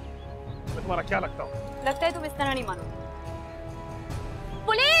उससे मैं तुम्हारा क्या लगता हूँ। लगता है तुम इस तरह नहीं मानो।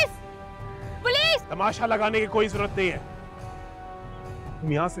 Police police. तमाशा लगाने की कोई जरूरत नहीं है,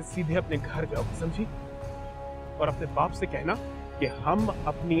 तुम यहाँ से सीधे अपने घर जाओ, समझी? और अपने बाप से कहना कि हम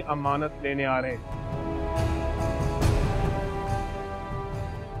अपनी अमानत लेने आ रहे हैं,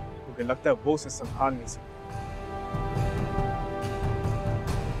 क्योंकि लगता है वो उसे संभाल नहीं सकता।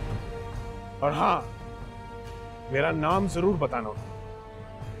 और हाँ, मेरा नाम जरूर बताना होगा,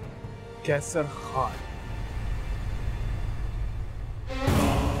 कैसर खान।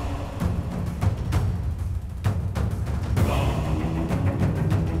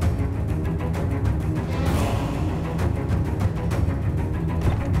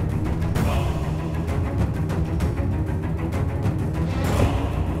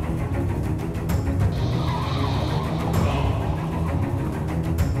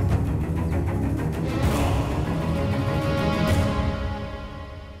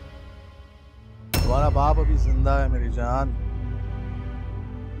 बाप अभी जिंदा है मेरी जान।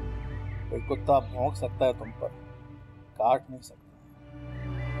 कोई कुत्ता भौंक सकता है तुम पर, काट नहीं सकता।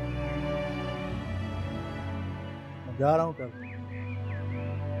 मैं जा रहा हूं कल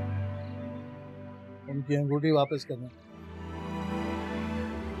उनकी अंगूठी वापस करने।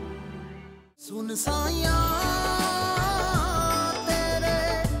 सुन साया तेरे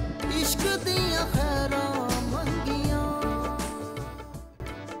इश्क दिया खैरा मंगिया।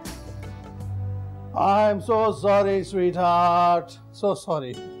 I'm so sorry, sweetheart. So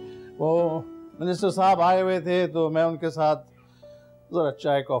sorry. वो मिनिस्टर साहब आए हुए थे तो मैं उनके साथ जरा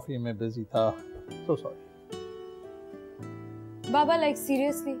चाय कॉफी में बिजी था। So sorry. बाबा लाइक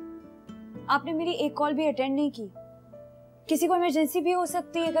सीरियसली आपने मेरी एक कॉल भी अटेंड नहीं की। किसी को इमरजेंसी भी हो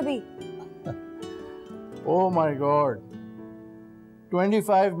सकती है कभी। Oh my God.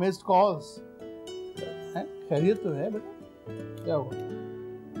 25 missed calls. खैरियत तो है बेटा, क्या हुआ?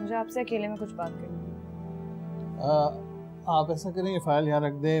 मुझे आपसे अकेले में कुछ बात करनी है। आप ऐसा करेंगे, फाइल यहाँ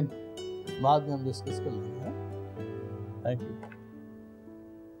रख दें, बाद में हम डिस्कस कर लेंगे। Thank you.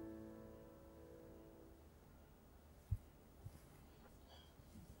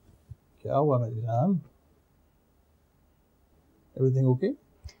 क्या हुआ मेरी जान? Everything okay?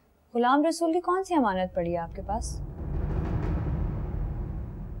 गुलाम रसूल की कौन सी अमानत पड़ी है आपके पास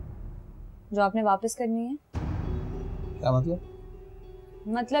जो आपने वापस करनी है? क्या मतलब?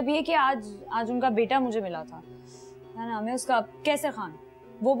 मतलब ये कि आज उनका बेटा मुझे मिला था, क्या नाम है उसका, कैसर खान।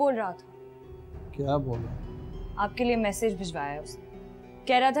 वो बोल रहा था। क्या बोल रहा है? आपके लिए मैसेज भिजवाया है उसने,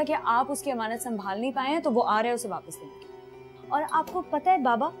 कह रहा था कि आप उसकी अमानत संभाल नहीं पाए हैं तो वो आ रहे हैं उसे वापस लेने। और आपको पता है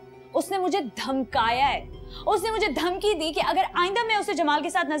बाबा, उसने मुझे धमकाया है। उसने मुझे धमकी दी कि अगर आइंदा मैं उसे जमाल के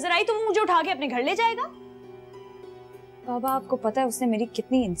साथ नजर आई तो वो मुझे उठा के अपने घर ले जाएगा। बाबा आपको पता है उसने मेरी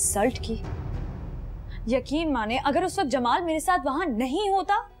कितनी इंसल्ट की। यकीन माने अगर उस वक्त जमाल मेरे साथ वहां नहीं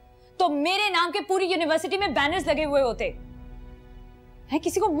होता तो मेरे नाम के पूरी यूनिवर्सिटी में बैनर्स लगे हुए होते। मैं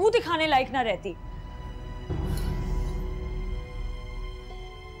किसी को मुंह दिखाने लायक ना रहती।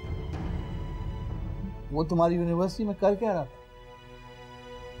 वो तुम्हारी यूनिवर्सिटी में कर क्या रहा था?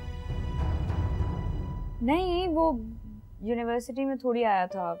 नहीं, वो यूनिवर्सिटी में थोड़ी आया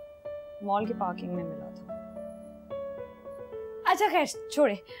था, मॉल की पार्किंग में मिला था। अच्छा खैर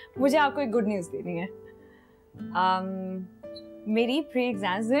छोड़े, मुझे आपको एक गुड न्यूज देनी है। मेरी प्री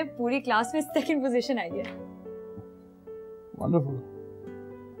एग्जाम्स में पूरी क्लास में 2nd पोजीशन आई है। वंडरफुल।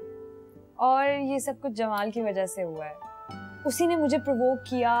 और ये सब कुछ जमाल की वजह से हुआ है। उसी ने मुझे प्रोवोक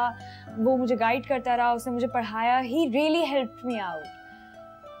किया, वो मुझे गाइड करता रहा, उसने मुझे पढ़ाया। He really helped me out.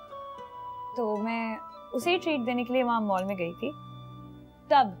 तो मैं उसे ही ट्रीट देने के लिए वहां मॉल में गई थी।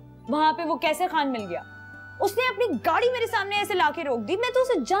 तब वहां पे वो कैसे खान मिल गया। उसने अपनी गाड़ी मेरे सामने ऐसे लाके रोक दी। मैं तो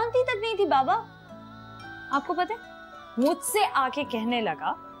उसे जानती तक नहीं थी बाबा। आपको पता है मुझसे आके कहने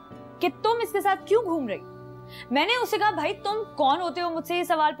लगा कि तुम इसके साथ क्यों घूम रही। मैंने उसे कहा भाई तुम कौन होते हो मुझसे ये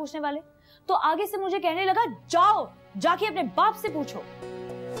सवाल पूछने वाले। तो आगे से मुझे कहने लगा जाओ जाके अपने बाप से पूछो।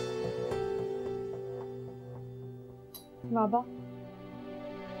 बाबा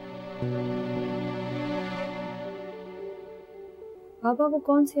बाबा वो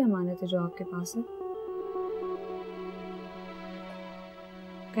कौन सी अमानत है जो आपके पास है?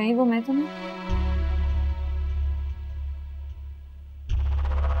 कहीं वो मैं तो नहीं?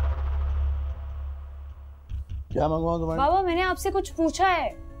 क्या मंगवाऊं तुम्हारे? बाबा मैंने आपसे कुछ पूछा है।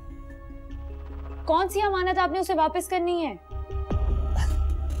 कौन सी अमानत आपने उसे वापस करनी है?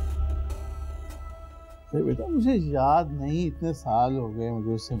 बेटा मुझे याद नहीं, इतने साल हो गए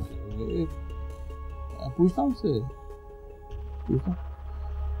मुझे उससे मिले। पूछता हूँ उससे, पूछता।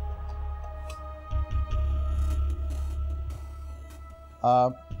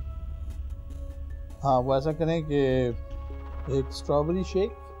 हाँ वो ऐसा करें कि एक स्ट्रॉबेरी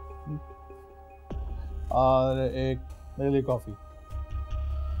शेक और एक मेरे लिए कॉफी।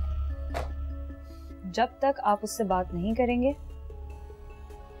 जब तक आप उससे बात नहीं करेंगे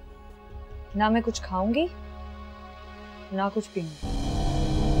ना मैं कुछ खाऊंगी ना कुछ पीऊंगी।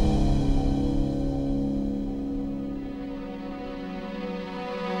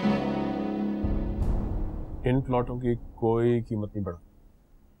 इन प्लॉटों की कोई कीमत नहीं बढ़ा,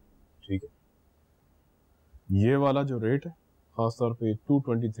 ठीक है? ये वाला जो रेट है खासतौर पे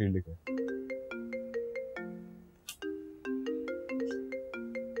 223 लिखे।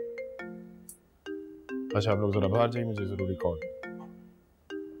 अच्छा आप लोग जरा बाहर जाइए, मुझे जरूरी कॉल है।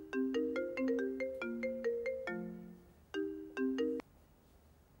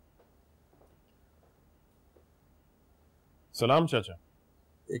 सलाम चाचा।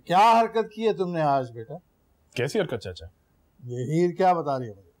 ये क्या हरकत की है तुमने आज बेटा? कैसी हरकत चाचा? ये हीर क्या बता रही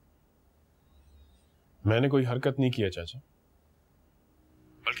है मुझे? मैंने कोई हरकत नहीं किया चाचा,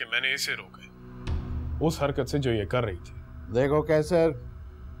 बल्कि मैंने इसे रोका उस हरकत से जो ये कर रही थी। देखो कैसे,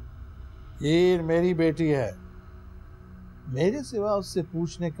 हीर मेरी बेटी है, मेरे सिवा उससे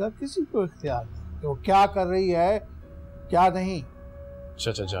पूछने का किसी को इख्तियार नहीं कि वो क्या कर रही है क्या नहीं।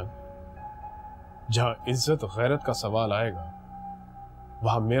 चाचा जान, जहां इज्जत गैरत का सवाल आएगा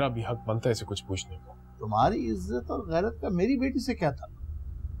वहां मेरा भी हक बनता है इसे कुछ पूछने का। तुम्हारी इज्जत और गैरत का मेरी बेटी से क्या था?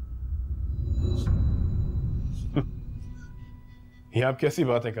 ये आप कैसी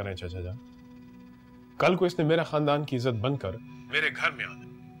बातें कर रहे हैं चाचा जान? कल को इसने मेरा खानदान की इज्जत बनकर मेरे घर में आना,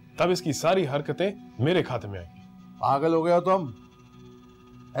 तब इसकी सारी हरकतें मेरे खाते में आएंगी। पागल हो गए हो तुम?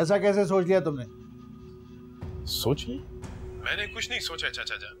 ऐसा कैसे सोच लिया तुमने? सोच लिया? मैंने कुछ नहीं सोचा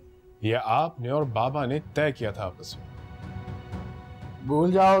चाचा जान, ये आपने और बाबा ने तय किया था आपस में।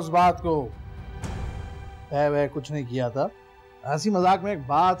 भूल जाओ उस बात को, तय वह कुछ नहीं किया था। हंसी मजाक में एक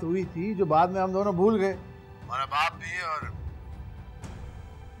बात हुई थी जो बाद में हम दोनों भूल गए, हमारा बाप भी और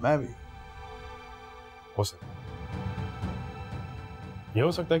मैं भी। हो सकता है, यह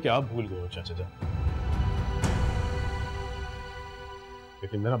हो सकता है कि आप भूल गए हो चाचा जान,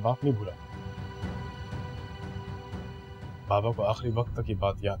 लेकिन मेरा बाप नहीं भूला। बाबा को आखिरी वक्त तक ये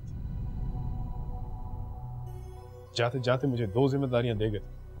बात याद थी। जाते जाते मुझे 2 जिम्मेदारियां दे गए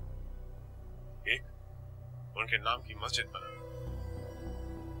थे। एक, उनके नाम की मस्जिद बनाना,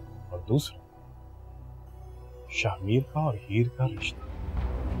 और दूसरा शाहमीर का और हीर का रिश्ता।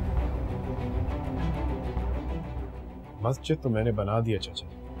 मस्जिद तो मैंने बना दिया चाचा,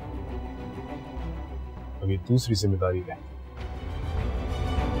 अब ये दूसरी जिम्मेदारी रह।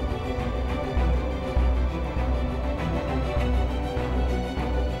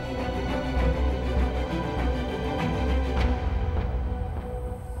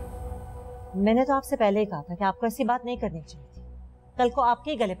 मैंने तो आपसे पहले ही कहा था कि आपको ऐसी बात नहीं करनी चाहिए थी, कल को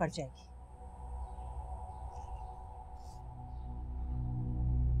आपके ही गले पड़ जाएगी।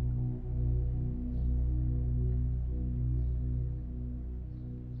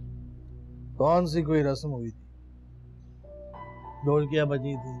 कौन सी कोई रस्म हुई थी, ढोलकियां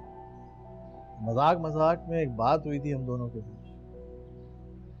बजी थी, मजाक मजाक में एक बात हुई थी हम दोनों के बीच।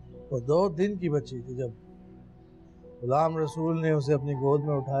 वो 2 दिन की बच्ची थी जब गुलाम रसूल ने उसे अपनी गोद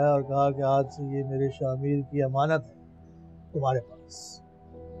में उठाया और कहा कि आज से ये मेरे शामीर की अमानत है तुम्हारे पास।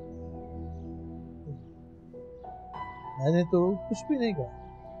 मैंने तो कुछ भी नहीं कहा।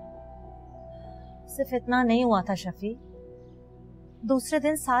 सिर्फ इतना नहीं हुआ था शफी, दूसरे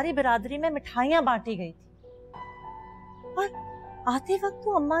दिन सारी बिरादरी में मिठाइयां बांटी गई थी और आते वक्त तो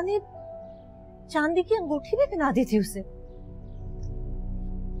अम्मा ने चांदी की अंगूठी भी पहना दी थी उसे।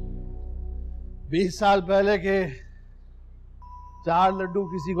 20 साल पहले के 4 लड्डू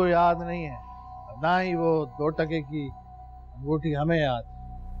किसी को याद नहीं है, ना ही वो 2 टके की अंगूठी हमें याद।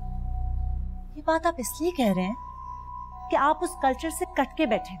 ये बात आप इसलिए कह रहे हैं कि आप उस कल्चर से कट के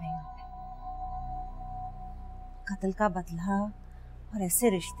बैठे हुए हैं। कत्ल का बदला और ऐसे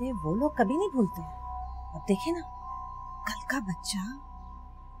रिश्ते वो लोग कभी नहीं भूलते हैं। अब देखिए ना, कल का बच्चा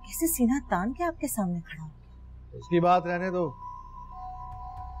कैसे सीना तान के आपके सामने खड़ा हो गया। उसकी बात रहने दो,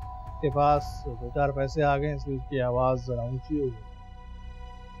 के पास 2-4 पैसे आ गए इसलिए उसकी आवाज जरा ऊंची हो गई।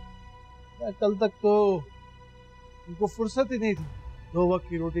 कल तक तो उनको फुर्सत ही नहीं थी 2 वक्त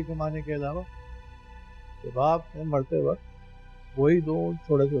की रोटी कमाने के अलावा। तो बाप ने मरते वक्त वही 2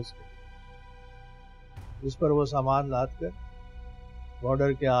 छोड़े थे उसके, जिस पर वो सामान लाद कर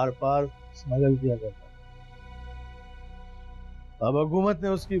बॉर्डर के आर पार स्मगल किया करता। अब हुकूमत ने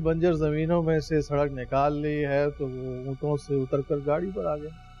उसकी बंजर जमीनों में से सड़क निकाल ली है तो वो ऊंटों से उतरकर गाड़ी पर आ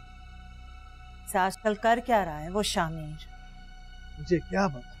गया। आजकल कर क्या रहा है वो शामीर? मुझे क्या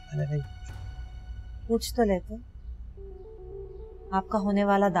पता, मैंने नहीं पूछा। पूछ तो लेते, आपका होने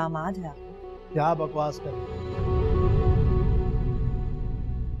वाला दामाद है। आपको क्या बकवास कर रहे?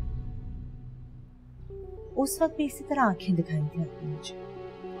 उस वक्त भी इसी तरह आंखें दिखाई थी आपने मुझे,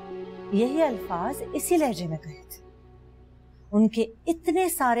 यही अल्फाज इसी लहजे में कहे थे। उनके इतने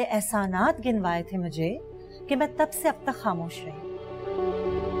सारे एहसानात गिनवाए थे मुझे कि मैं तब से अब तक खामोश रही।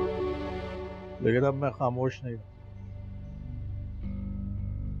 लेकिन अब मैं खामोश नहीं हूं।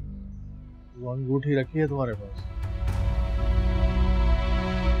 वो अंगूठी रखी है तुम्हारे पास?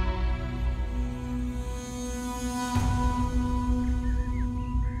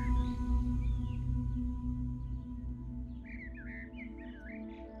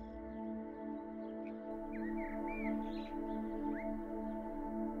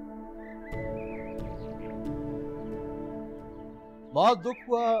 बहुत दुख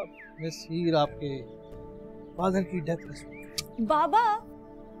हुआ मिस हीर, आपके फादर की डेथ के सुन। बाबा,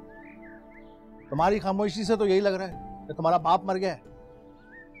 तुम्हारी खामोशी से तो यही लग रहा है कि तुम्हारा बाप मर गया है।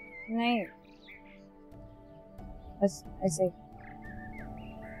 नहीं, बस ऐसे।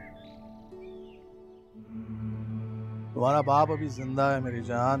 तुम्हारा बाप अभी जिंदा है मेरी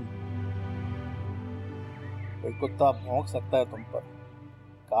जान। कोई कुत्ता भौंक सकता है तुम पर,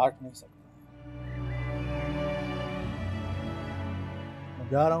 काट नहीं सकता। मैं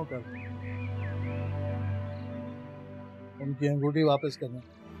जा रहा हूं कल उनकी अंगूठी वापस करने।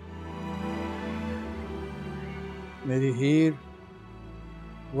 मेरी हीर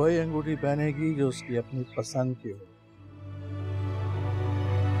वही अंगूठी पहनेगी जो उसकी अपनी पसंद की हो।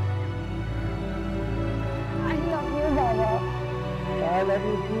 I love you, Baba. I love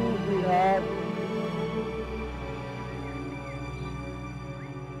you too, sweetheart.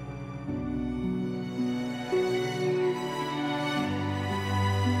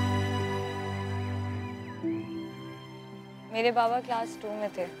 मेरे बाबा क्लास 2 में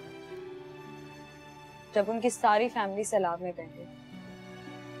थे जब उनकी सारी फैमिली सैलाब में गई थी।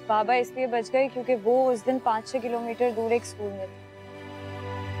 बाबा इसलिए बच गए क्योंकि वो उस दिन 5-6 किलोमीटर दूर एक स्कूल में थे।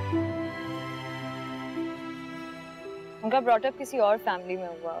 उनका ब्रॉटअप किसी और फैमिली में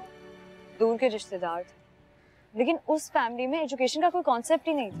हुआ, दूर के रिश्तेदार थे, लेकिन उस फैमिली में एजुकेशन का कोई कॉन्सेप्ट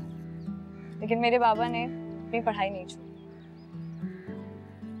ही नहीं था। लेकिन मेरे बाबा ने अपनी पढ़ाई नहीं छोड़ी।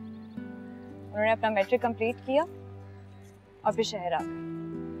 उन्होंने अपना मैट्रिक कंप्लीट किया और फिर शहर आ गए।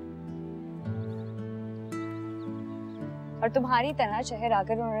 और तुम्हारी तरह शहर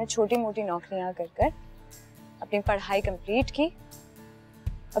आकर उन्होंने छोटी मोटी नौकरियां कर कर अपनी पढ़ाई कंप्लीट की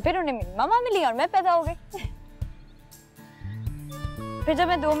और फिर उन्हें मेरी मामा मिली और मैं पैदा हो गई। फिर जब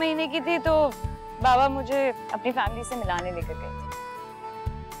मैं 2 महीने की थी तो बाबा मुझे अपनी फैमिली से मिलाने लेकर गए थे।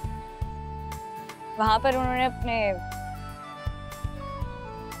 वहां पर उन्होंने अपने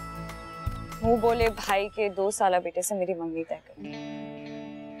मुंह बोले भाई के 2 साला बेटे से मेरी मंगनी तय कर दी।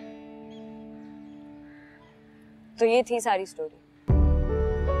 तो ये थी सारी स्टोरी।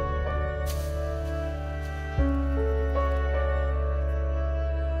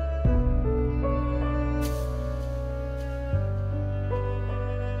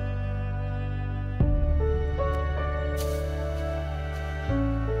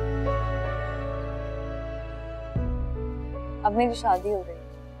 अब मेरी शादी हो गई।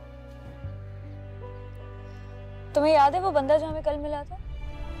 तुम्हें याद है वो बंदा जो हमें कल मिला था?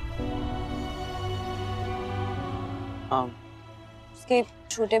 हाँ। उसके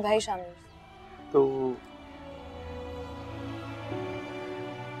छोटे भाई शामीर। तो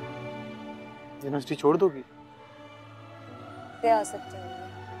यूनिवर्सिटी छोड़ दोगी? से आ सकते हो।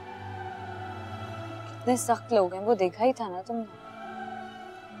 कितने सख्त लोग हैं, वो देखा ही था ना तुमने।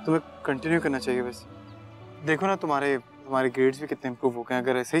 तुम्हें कंटिन्यू करना चाहिए वैसे। देखो ना तुम्हारे ग्रेड्स भी कितने इम्प्रूव हो गए।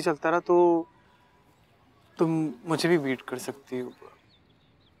 अगर ऐसे ही चलता रहा तो तुम मुझे भी बीट कर सकती हो।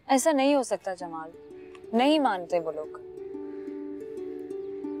 ऐसा नहीं हो सकता जमाल, नहीं मानते वो लोग।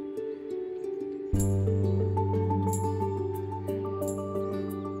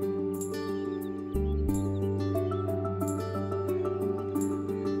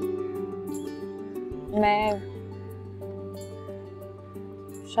 मैं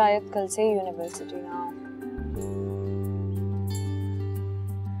शायद कल से ही यूनिवर्सिटी ना आऊं।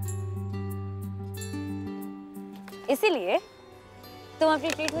 इसीलिए तुम अपनी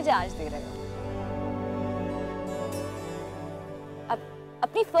ट्रीट मुझे आज दे रहे हो। अब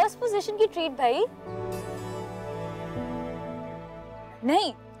अपनी फर्स्ट पोजीशन की ट्रीट भाई।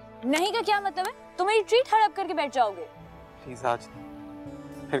 नहीं, नहीं का क्या मतलब है? तुम मेरी ट्रीट हड़प करके बैठ जाओगे। प्लीज आज नहीं,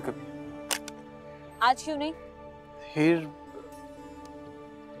 फिर कभी। आज क्यों नहीं? फिर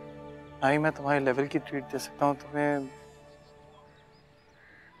नहीं, मैं तुम्हारे लेवल की ट्रीट दे सकता हूँ तुम्हें,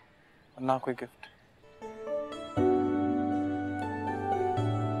 ना कोई गिफ्ट।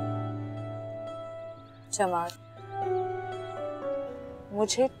 जमाल,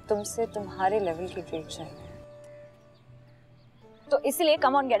 मुझे तुमसे तुम्हारे लेवल की ट्रीट चाहिए, तो इसलिए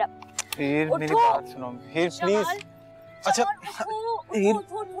कम ऑन गेट अप। हेर मेरी बात सुनो। हेर प्लीज। अच्छा हेर,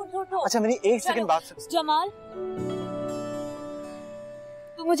 अच्छा मेरी एक सेकंड बात सुनो। जमाल,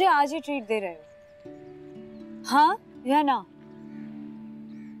 तुम मुझे आज ही ट्रीट दे रहे हो, हाँ या ना?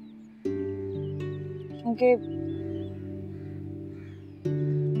 क्योंकि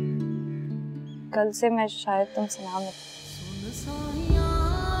कल से मैं शायद तुमसे ना मिलूं।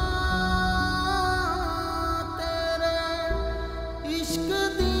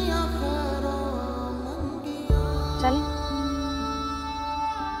 चलें?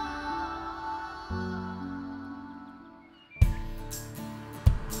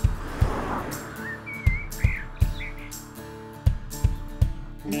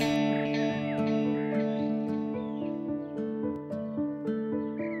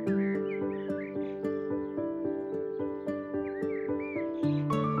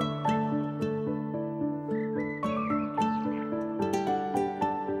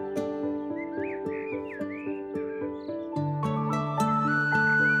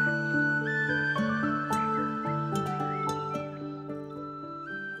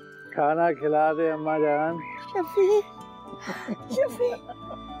 खाना खिला दे अम्मा जान। शफी, शफी।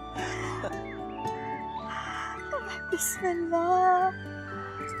 बिस्मिल्लाह।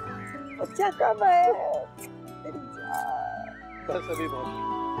 बच्चा कब है? बस अभी बहुत।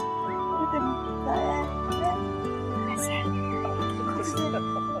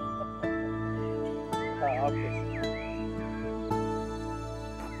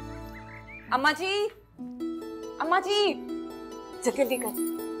 अम्मा जी, अम्मा जी, जल्दी कर।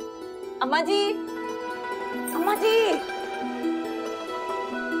 अम्मा जी, अम्मा जी।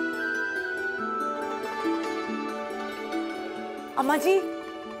 अम्मा जी,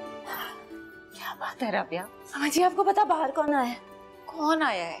 क्या बात है रबिया? अम्मा जी, आपको पता बाहर कौन आया है? कौन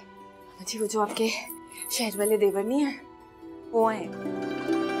आया है? अम्मा जी, वो जो आपके शहर वाले देवर नहीं है, वो है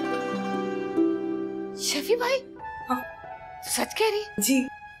शफी भाई। हाँ, सच कह रही जी।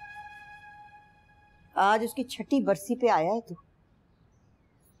 आज उसकी छठी बरसी पे आया है तू।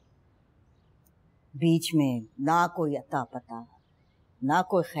 बीच में ना कोई अता पता, ना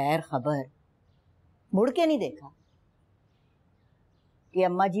कोई खैर खबर, मुड़ के नहीं देखा कि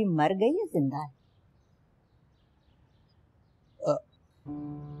अम्मा जी मर गई या जिंदा है।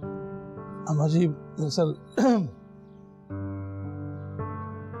 अम्मा जी दरअसल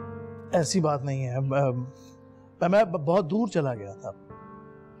ऐसी बात नहीं है। मैं बहुत दूर चला गया था,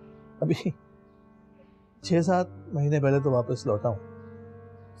 अभी 6-7 महीने पहले तो वापस लौटा हूँ।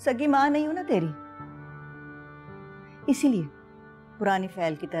 सगी माँ नहीं हूं ना तेरी, इसीलिए पुरानी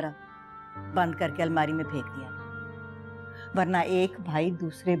फाइल की तरह बंद करके अलमारी में फेंक दिया था। वरना एक भाई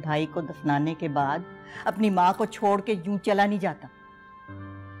दूसरे भाई को दफनाने के बाद अपनी माँ को छोड़ के यूं चला नहीं जाता।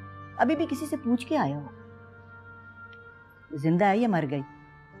 अभी भी किसी से पूछ के आया हो जिंदा है या मर गई?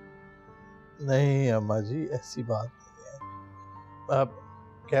 नहीं अम्मा जी, ऐसी बात नहीं है। अब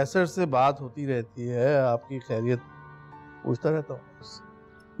कैसर से बात होती रहती है, आपकी खैरियत पूछता रहता हूँ।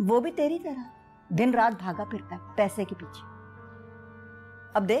 वो भी तेरी तरह दिन रात भागा फिरता है पैसे के पीछे।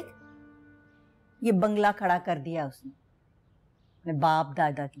 अब देख, ये बंगला खड़ा कर दिया उसने अपने बाप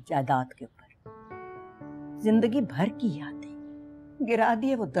दादा की जायदाद के ऊपर। जिंदगी भर की यादें गिरा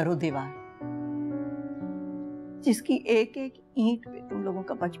दिए वो दरो दीवार, जिसकी एक एक ईंट पे तुम लोगों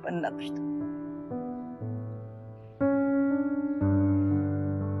का बचपन नक्श था।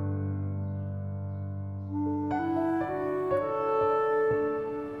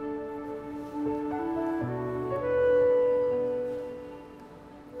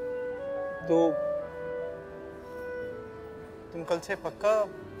 तो तुम कल से पक्का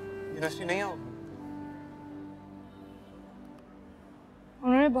यूनिवर्सिटी नहीं आओगे?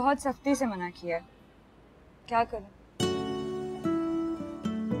 उन्होंने बहुत सख्ती से मना किया है, क्या करूं?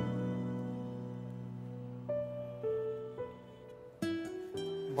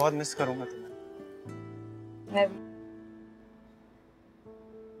 बहुत मिस करूंगा तुम्हें। मैं भी।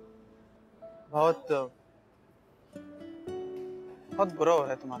 बहुत बुरा हो रहा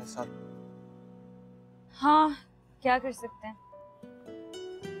है तुम्हारे साथ। हाँ, क्या कर सकते हैं।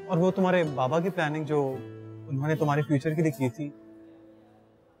 और वो तुम्हारे बाबा की प्लानिंग जो उन्होंने तुम्हारे फ्यूचर के लिए की थी,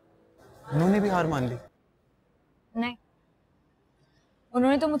 उन्होंने भी हार मान ली? नहीं,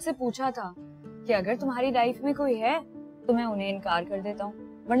 उन्होंने तो मुझसे पूछा था कि अगर तुम्हारी लाइफ में कोई है तो मैं उन्हें इनकार कर देता हूँ,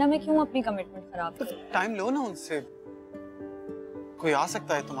 वरना मैं क्यों अपनी कमिटमेंट खराब करूं। टाइम लो ना उनसे, कोई आ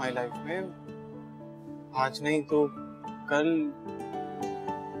सकता है तुम्हारी लाइफ में, आज नहीं तो कल।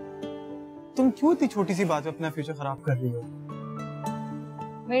 तुम क्यों इतनी छोटी सी बात पे अपना फ्यूचर खराब कर रही हो?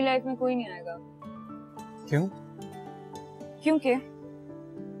 मेरी लाइफ में कोई नहीं आएगा। क्यों? क्योंकि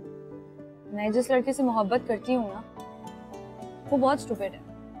मैं जिस लड़के से मोहब्बत करती हूँ ना, वो बहुत स्टूपिड है।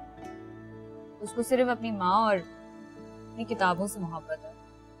 उसको सिर्फ अपनी माँ और अपनी किताबों से मोहब्बत है।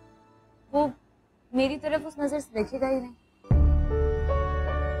 वो मेरी तरफ उस नजर से देखेगा ही नहीं।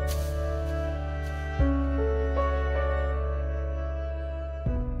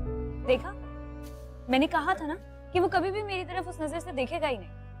 देखा, मैंने कहा था ना कि वो कभी भी मेरी तरफ उस नजर से देखेगा ही नहीं,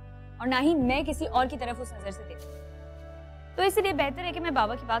 और ना ही मैं किसी और की तरफ उस नजर से देखूं। तो इसलिए बेहतर है कि मैं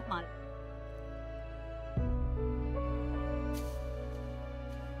बाबा की बात मान लूं।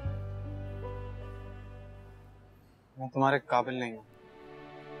 मैं तुम्हारे काबिल नहीं हूँ।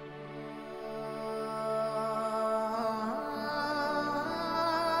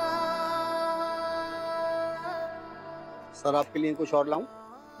 सर, आपके लिए कुछ और लाऊं?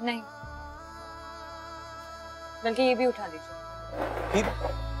 नहीं, बल्कि ये भी उठा लीजिए।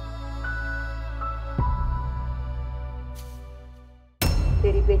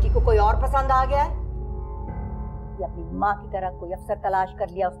 तेरी बेटी को कोई और पसंद आ गया है या अपनी माँ की तरह कोई अफसर तलाश कर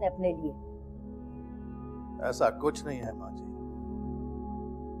लिया उसने अपने लिए? ऐसा कुछ नहीं है माँ जी,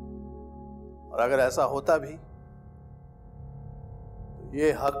 और अगर ऐसा होता भी तो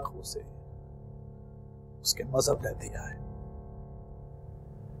ये हक उसे उसके मजहब ने दिया है,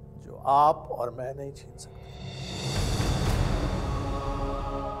 जो आप और मैं नहीं छीन सकते।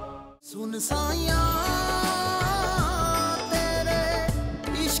 सुन साया तेरे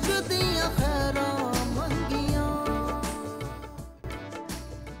इश्क दिया खैरा मंगिया।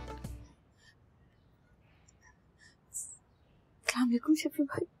 अस्सलाम वालेकुम शफी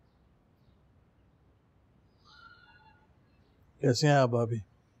भाई। कैसे हैं आप भाभी?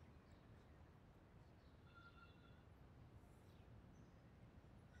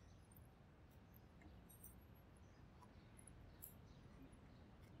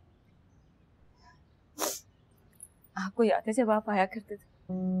 आपको याद है जब आप आया करते थे,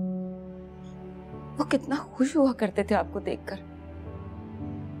 वो कितना खुश हुआ करते थे आपको देखकर,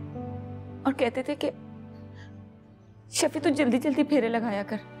 और कहते थे कि शफी तो जल्दी जल्दी फेरे लगाया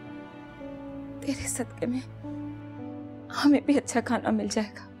कर, तेरे सदके में हमें भी अच्छा खाना मिल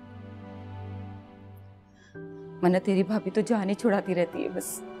जाएगा, वरना तेरी भाभी तो जान ही छुड़ाती रहती है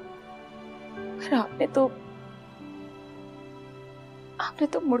बस। पर आपने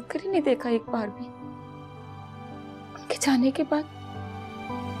तो मुड़कर ही नहीं देखा एक बार भी उनके जाने के बाद।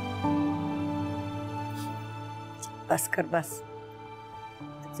 बस कर बस,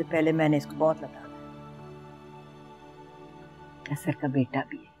 सबसे पहले मैंने इसको बहुत लताड़ा। कैसर का बेटा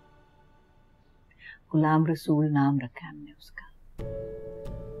भी है, गुलाम रसूल नाम रखा है हमने उसका।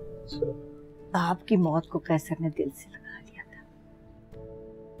 आपकी मौत को कैसर ने दिल से लगा लिया था।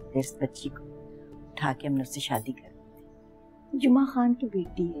 इस बच्ची को उठा के हमने उससे शादी कर दी थी। जुमा खान की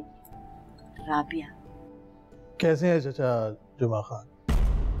बेटी है राबिया। कैसे है चाचा जुमा खान?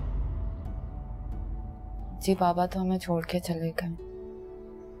 जी बाबा तो हमें छोड़ के चले गए।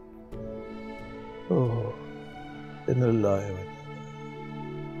 ओह, इन्नलिल्लाहि व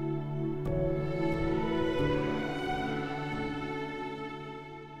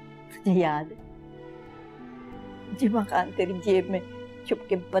इन्ना इलैहि। याद जुमा खान तेरी जेब में छुप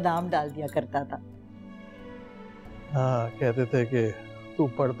के बादाम डाल दिया करता था। हाँ, कहते थे कि तू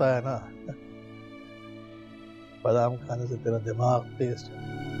पढ़ता है ना, बादाम खाने से तेरा दिमाग तेज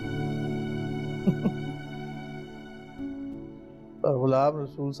और गुलाम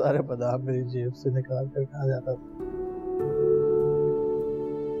रसूल सारे बादाम मेरी जेब से निकाल कर खा जाता था।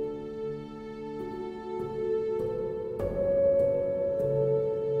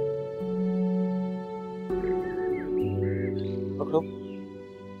 पकड़ो,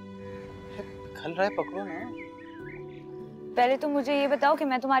 खल रहा है, पकड़ो ना। पहले तो मुझे ये बताओ कि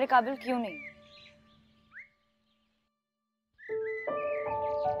मैं तुम्हारे काबिल क्यों नहीं?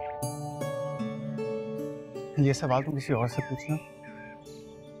 ये सवाल तुम किसी और से पूछना,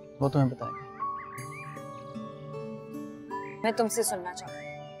 वो तुम्हें बताएगा। मैं तुमसे सुनना चाहती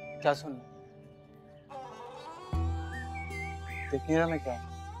हूँ। क्या सुनना? देख नहीं रहा मैं क्या?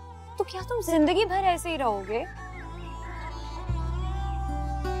 तो क्या तुम जिंदगी भर ऐसे ही रहोगे?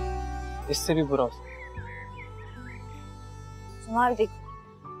 इससे भी बुरा हो सकता। तुम्हारी देखो,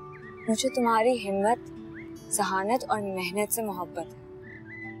 मुझे तुम्हारी हिम्मत, जहानत और मेहनत से मोहब्बत है।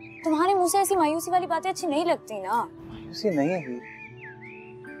 तुम्हारे मुंह से ऐसी मायूसी वाली बातें अच्छी नहीं लगती ना। मायूसी नहीं है ही,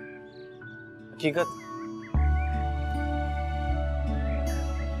 हकीकत।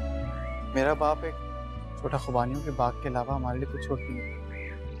 मेरा बाप एक छोटा खुबानियों के बाग के अलावा हमारे लिए कुछ छोड़ती नहीं।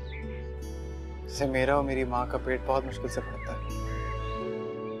 जैसे मेरा और मेरी माँ का पेट बहुत मुश्किल से भरता है।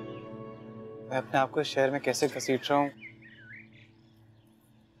 मैं अपने आप को इस शहर में कैसे घसीट रहा हूँ,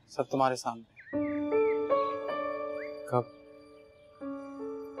 सब तुम्हारे सामने। कब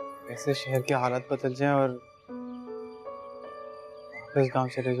कैसे शहर के हालात बदल जाएं और वापस गांव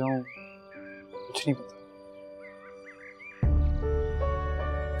चले जाऊं, कुछ नहीं पता।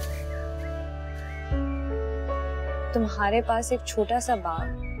 तुम्हारे पास एक छोटा सा बाग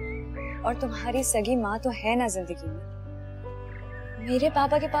और तुम्हारी सगी माँ तो है ना जिंदगी में। मेरे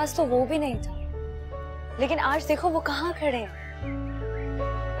पापा के पास तो वो भी नहीं था, लेकिन आज देखो वो कहाँ खड़े हैं।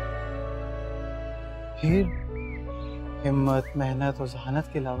 हीर, हिम्मत, मेहनत और जहानत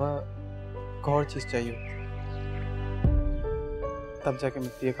के अलावा एक और चीज चाहिए होती, तब जाके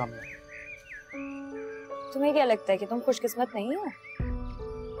मिलती है कामयाबी। तुम्हें क्या लगता है कि तुम खुशकिस्मत नहीं हो?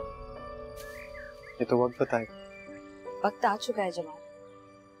 ये तो वक्त बताएगा। वक्त आ चुका है जमाल,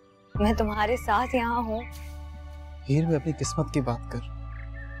 मैं तुम्हारे साथ यहाँ हूँ। हीर, मैं अपनी किस्मत की बात कर,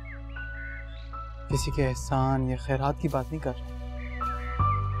 किसी के एहसान या खैरात की बात नहीं कर रहा।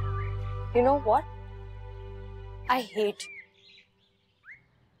 You know what? I hate you.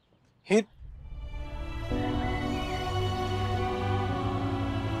 हीर,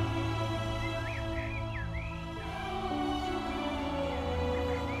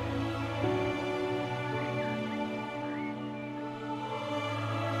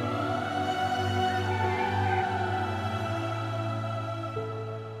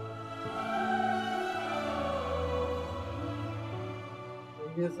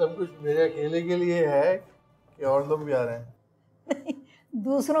 ये सब कुछ मेरे अकेले के लिए है कि और लोग भी आ रहे हैं? नहीं,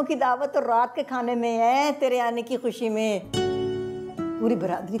 दूसरों की दावत तो रात के खाने में है, तेरे आने की खुशी में। पूरी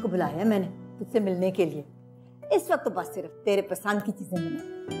बरादरी को बुलाया है मैंने तुझसे मिलने के लिए। इस वक्त तो बस सिर्फ तेरे पसंद की चीजें मिलें।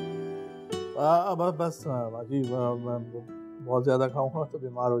 बस बाजी, बहुत ज्यादा खाऊंगा तो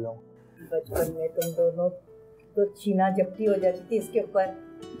बीमार हो जाऊंगा। बचपन में तुम दोनों तो छीना झपटी हो जाती थी इसके ऊपर।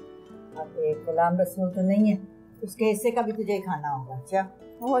 अब एक गुलाम रसूल तो नहीं है, उसके हिस्से का भी तुझे ही खाना होगा। अच्छा,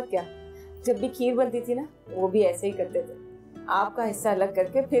 और क्या, जब भी खीर बनती थी ना, वो भी ऐसे ही करते थे, आपका हिस्सा अलग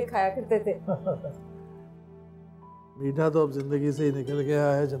करके फिर खाया करते थे। मीठा तो अब जिंदगी से ही निकल गया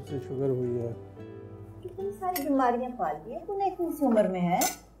है जब से शुगर हुई है। कितनी सारी बीमारियां पाल ली है तूने इतनी सी उम्र में है।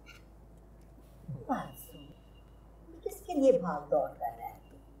 किसके लिए भाग दौड़ कर रहा है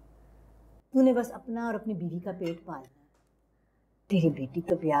तूने? बस अपना और अपनी बीवी का पेट पालना। तेरी बेटी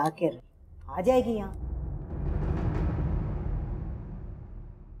तो ब्याह के आ जाएगी यहाँ।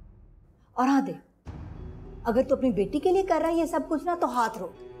 और हाँ देख, अगर तू अपनी बेटी के लिए कर रहा है ये सब कुछ ना, तो हाथ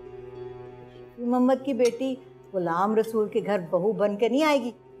रोक। मोहम्मद की बेटी गुलाम रसूल के घर बहू बन के नहीं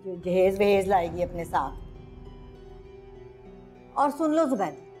आएगी जो जहेज वहेज लाएगी अपने साथ। और सुन लो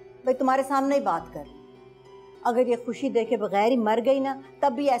जुबैद भाई, तुम्हारे सामने ही बात कर, अगर ये खुशी देखे बगैर ही मर गई ना,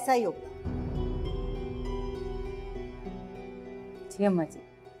 तब भी ऐसा ही होगा। जी अम्मा जी।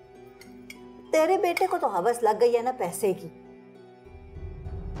 तेरे बेटे को तो हवस लग गई है ना पैसे की,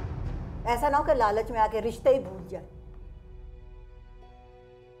 ऐसा ना हो कि लालच में आके रिश्ते ही भूल जाए।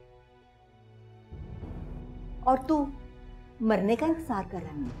 और तू मरने का इंतजार कर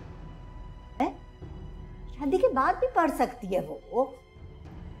रही है? शादी के बाद भी पढ़ सकती है वो।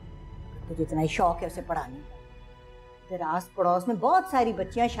 तुझे इतना ही शौक है उसे पढ़ाने का। तेरे आस पड़ोस में बहुत सारी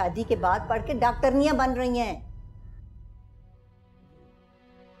बच्चियां शादी के बाद पढ़ के डॉक्टरनियां बन रही हैं।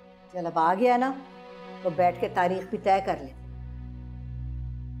 चल अब आ गया ना, तो बैठ के तारीख भी तय कर ले।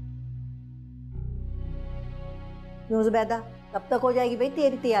 क्यों जुबैदा, कब तक हो जाएगी भाई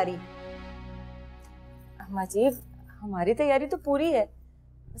तेरी तैयारी? अम्मा जी हमारी तैयारी तो पूरी है,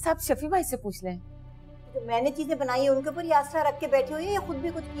 बस आप शफी भाई से पूछ लें। जो मैंने चीजें बनाई है उनके ऊपर ही आसरा रख के बैठी हुई है, या खुद भी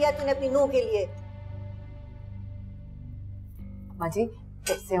कुछ किया तूने अपनी नूह के लिए? अम्मा जी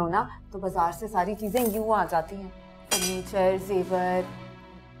जैसे हो ना तो बाजार से सारी चीजें यूं आ जाती हैं, फर्नीचर, जेवर,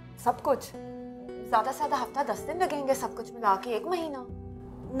 सब कुछ। ज्यादा से ज्यादा हफ्ता 10 दिन लगेंगे, सब कुछ मिला के 1 महीना।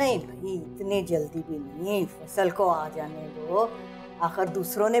 नहीं भाई इतनी जल्दी भी नहीं, फसल को आ जाने दो। आखिर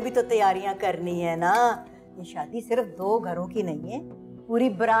दूसरों ने भी तो तैयारियां करनी है ना। ये शादी सिर्फ 2 घरों की नहीं है, पूरी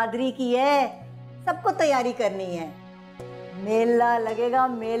बरादरी की है। सबको तैयारी करनी है। मेला लगेगा,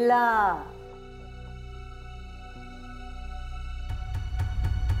 मेला।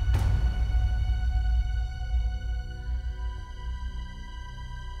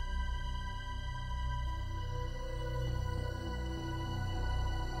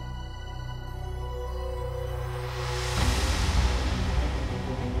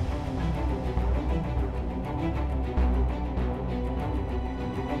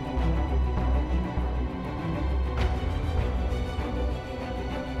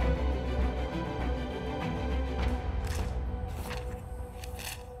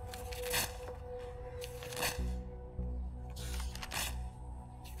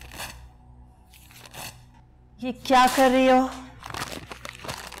 ये क्या कर रही हो?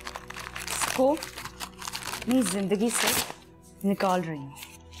 इसको अपनी जिंदगी से निकाल रही हूँ।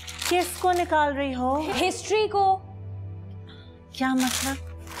 किसको निकाल रही हो? हिस्ट्री को। क्या मतलब?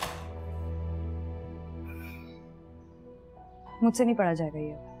 मुझसे नहीं पढ़ा जाएगा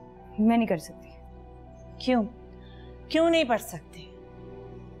ये, मैं नहीं कर सकती। क्यों? क्यों नहीं पढ़ सकती?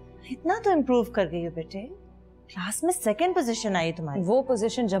 इतना तो इम्प्रूव कर गई हो बेटे, क्लास में 2nd पोजीशन आई तुम्हारी। वो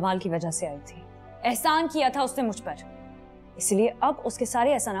पोजीशन जमाल की वजह से आई थी। एहसान किया था उसने मुझ पर, इसलिए अब उसके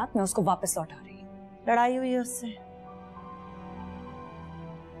सारे एहसानात मैं उसको वापस लौटा रही हूँ। लड़ाई हुई है उससे?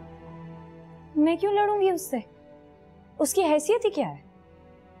 मैं क्यों लड़ूंगी उससे? उसकी हैसियत ही क्या है?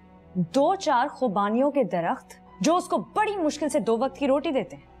 2-4 खुबानियों के दरख्त जो उसको बड़ी मुश्किल से 2 वक्त की रोटी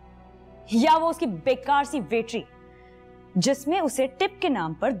देते हैं, या वो उसकी बेकार सी वेटरी जिसमें उसे टिप के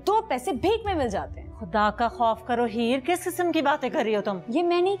नाम पर 2 पैसे भीख में मिल जाते हैं। खुदा का खौफ करो हीर, किस किस्म की बातें कर रही हो तुम? ये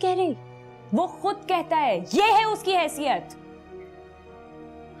मैं नहीं कह रही, वो खुद कहता है। ये है उसकी हैसियत।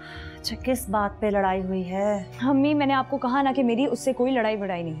 अच्छा किस बात पे लड़ाई हुई है? अम्मी मैंने आपको कहा ना कि मेरी उससे कोई लड़ाई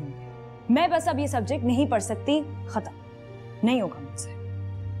वड़ाई नहीं हुई। मैं बस अब ये सब्जेक्ट नहीं पढ़ सकती, खत्म, नहीं होगा मुझसे।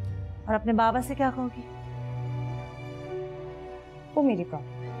 और अपने बाबा से क्या कहोगी? वो मेरी प्रॉब्लम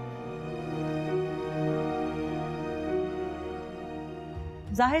है।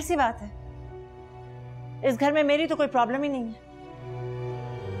 जाहिर सी बात है, इस घर में मेरी तो कोई प्रॉब्लम ही नहीं है।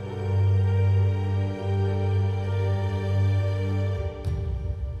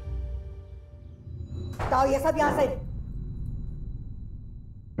 बताओ ये सब यहां से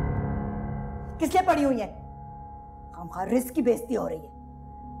किस लिए पड़ी हुई है? खामखा रिस्क की बेइज्जती हो रही है।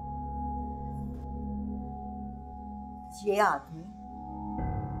 ये आदमी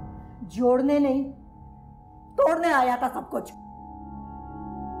जोड़ने नहीं तोड़ने आया था सब कुछ।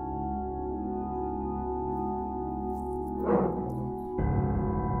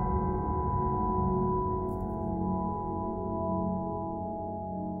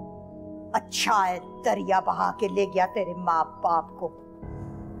 अच्छा है दरिया बहा के ले गया तेरे माँ बाप को,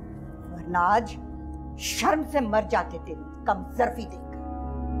 वरना आज शर्म से मर जाते तेरी कमजोरी देखकर।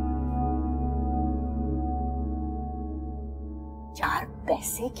 4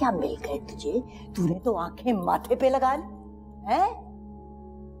 पैसे क्या मिल गए तुझे? तूने तो आंखें माथे पे लगा ली हैं?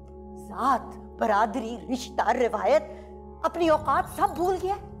 साथ बरादरी, रिश्ता, रिवायत, अपनी औकात सब भूल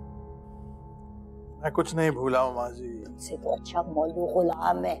गया। मैं कुछ नहीं भूला हूँ माँ जी। तुमसे तो अच्छा मौलू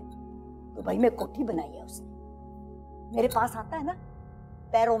गुलाम है। दुबई में कोठी बनाई है उसने, मेरे पास आता है ना,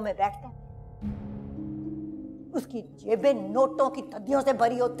 पैरों में बैठता है, उसकी जेबें नोटों की थद्दियों से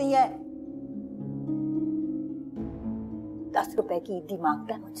भरी होती हैं। 10 रुपए की ईदी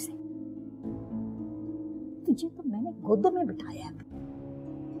मांगता है मुझसे। तुझे तो मैंने गोदों में बिठाया है,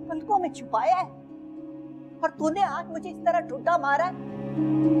 पलकों में छुपाया है, और तूने आज मुझे इस तरह ठुड्डा मारा है।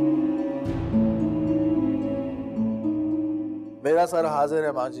 मेरा सर हाजिर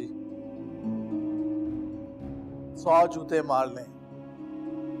है माँ जी, 100 जूते मार लें,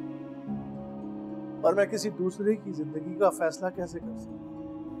 पर मैं किसी दूसरे की जिंदगी का फैसला कैसे कर सकता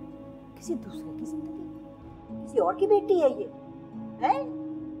हूँ? किसी दूसरे की जिंदगी? किसी और की बेटी है ये, है?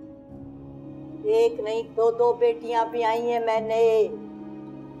 एक नहीं दो बेटियां भी आई हैं मैंने।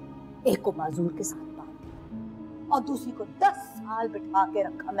 एक को माजूर के साथ बांध दिया और दूसरी को 10 साल बिठा के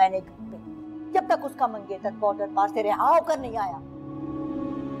रखा मैंने घर पे, जब तक उसका मंगेतर बॉर्डर पार से रिहा होकर नहीं आया।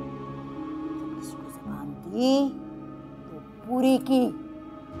 जब किसी को ज़बान दी तो पूरी की।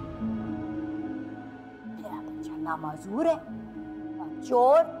 मेरा बच्चा ना माजूर है, ना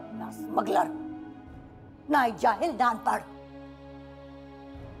चोर, ना स्मगलर, ना जाहिल, ना अनपढ़।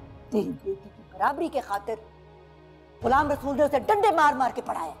 तेरी बेटी की बराबरी के खातिर गुलाम रसूल ने उसे डंडे मार मार के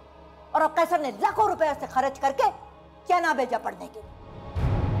पढ़ाया और अब कैसर ने लाखों रुपए से खर्च करके चैना भेजा पढ़ने के लिए।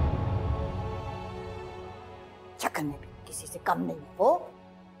 शक्ल में भी किसी से कम नहीं है वो।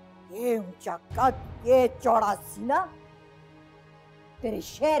 ये ऊंचा कद, ये चौड़ा सीना, तेरे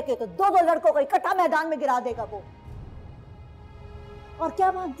शहर के तो 2-2 लड़कों को इकट्ठा मैदान में गिरा देगा वो। और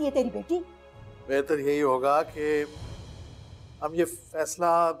क्या मांगती है तेरी बेटी? बेहतर यही होगा कि हम ये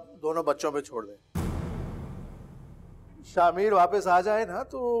फैसला दोनों बच्चों पे छोड़ दें। शामीर वापस आ जाए ना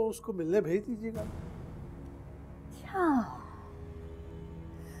तो उसको मिलने भेज दीजिएगा। अच्छा,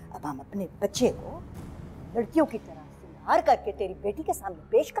 अब हम अपने बच्चे को लड़कियों की तरह सिंगार करके तेरी बेटी के सामने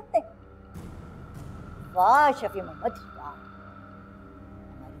पेश करते हैं। वाह शफी मोहम्मद, वाह।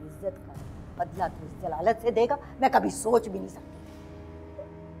 हमारी इज्जत का बदला तो इस जलालत से देगा, मैं कभी सोच भी नहीं सकती।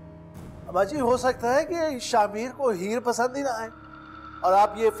 अम्मा जी, हो सकता है कि शामीर को हीर पसंद ही ना आए और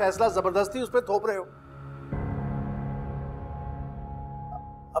आप ये फैसला जबरदस्ती उस पर थोप रहे हो।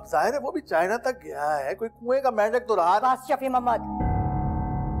 अब जाहिर है वो भी चाइना तक गया है, कोई कुएं का मेंढक तो रहा। बस शफी मोहम्मद,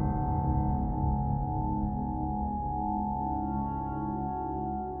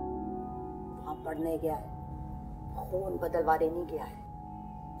 वहां पढ़ने गया है, खून बदलवाने नहीं गया है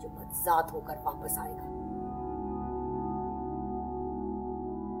जो बदजात होकर वापस आएगा।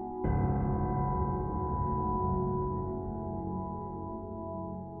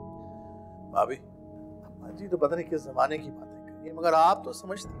 भाभी, अम्मा जी तो पता नहीं किस जमाने की बातें कर रही है, मगर आप तो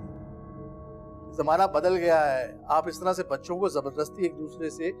समझती हैं जमाना बदल गया है। आप इस तरह से बच्चों को जबरदस्ती एक दूसरे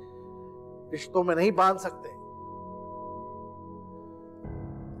से रिश्तों में नहीं बांध सकते।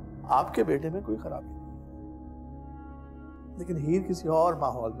 आपके बेटे में कोई खराबी नहीं है, लेकिन हीर किसी और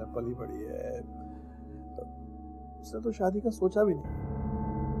माहौल में पली बड़ी है, तो उसने तो शादी का सोचा भी नहीं।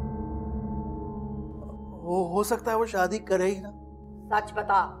 हो सकता है वो शादी करे ही ना। सच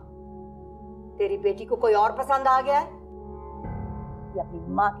बता, तेरी बेटी को कोई और पसंद आ गया है या अपनी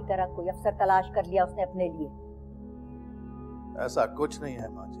माँ की तरह कोई अफसर तलाश कर लिया उसने अपने लिए? ऐसा कुछ नहीं है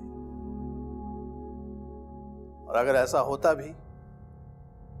माँ जी, और अगर ऐसा होता भी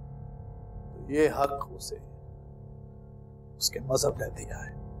तो ये हक उसे उसके मजहब ने दिया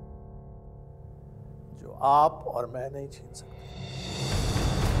है, जो आप और मैं नहीं छीन सकते।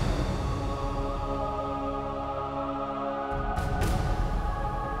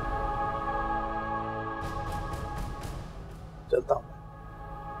 चलता हूं।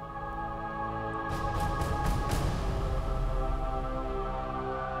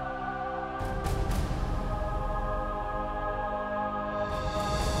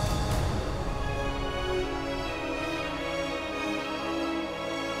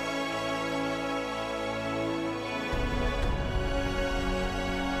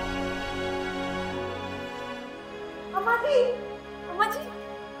 अम्मा जी, अम्मा जी,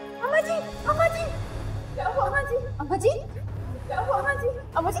 अम्मा जी, अम्मा जी, क्या हुआ अम्मा जी? अम्मा जी, क्या हुआ अम्मा जी?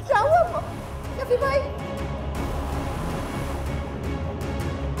 अम्मा जी, क्या हुआ? शफी भाई,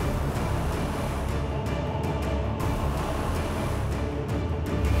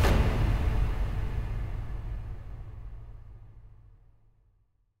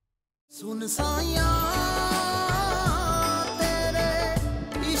 सुन साया तेरे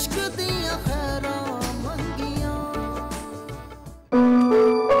इश्क दिया खैरा मंगिया।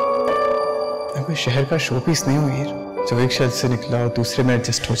 मैं कोई शहर का शो पीस नहीं हूँ हीर, जो एक शख्स से निकला और दूसरे में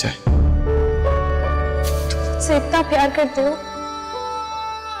एडजस्ट हो जाए। तुमसे इतना प्यार करते हो?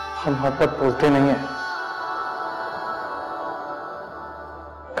 हम मोहब्बत बोलते नहीं है,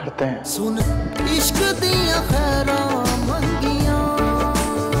 करते हैं। सुन इश्क दिया खैरा मंगिया।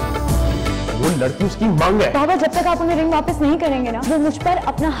 वो लड़की उसकी मांग है। बाबा, जब तक आप उन्हें रिंग वापस नहीं करेंगे ना, वो मुझ पर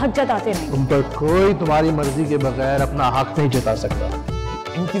अपना हक जताते रहेंगे। तुम पर कोई तुम्हारी मर्जी के बगैर अपना हक नहीं जता सकता।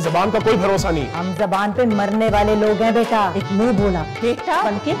 इनकी जबान का कोई भरोसा नहीं। हम जबान पे मरने वाले लोग हैं बेटा। एक मुंह बोला बेटा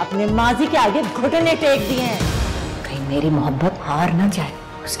बनके अपने माजी के आगे घुटने टेक दिए हैं। कहीं मेरी मोहब्बत हार ना जाए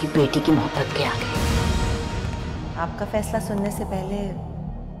उसकी बेटी की मोहब्बत के आगे। आपका फैसला सुनने से पहले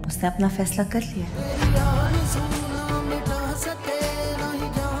उसने अपना फैसला कर लिया। सके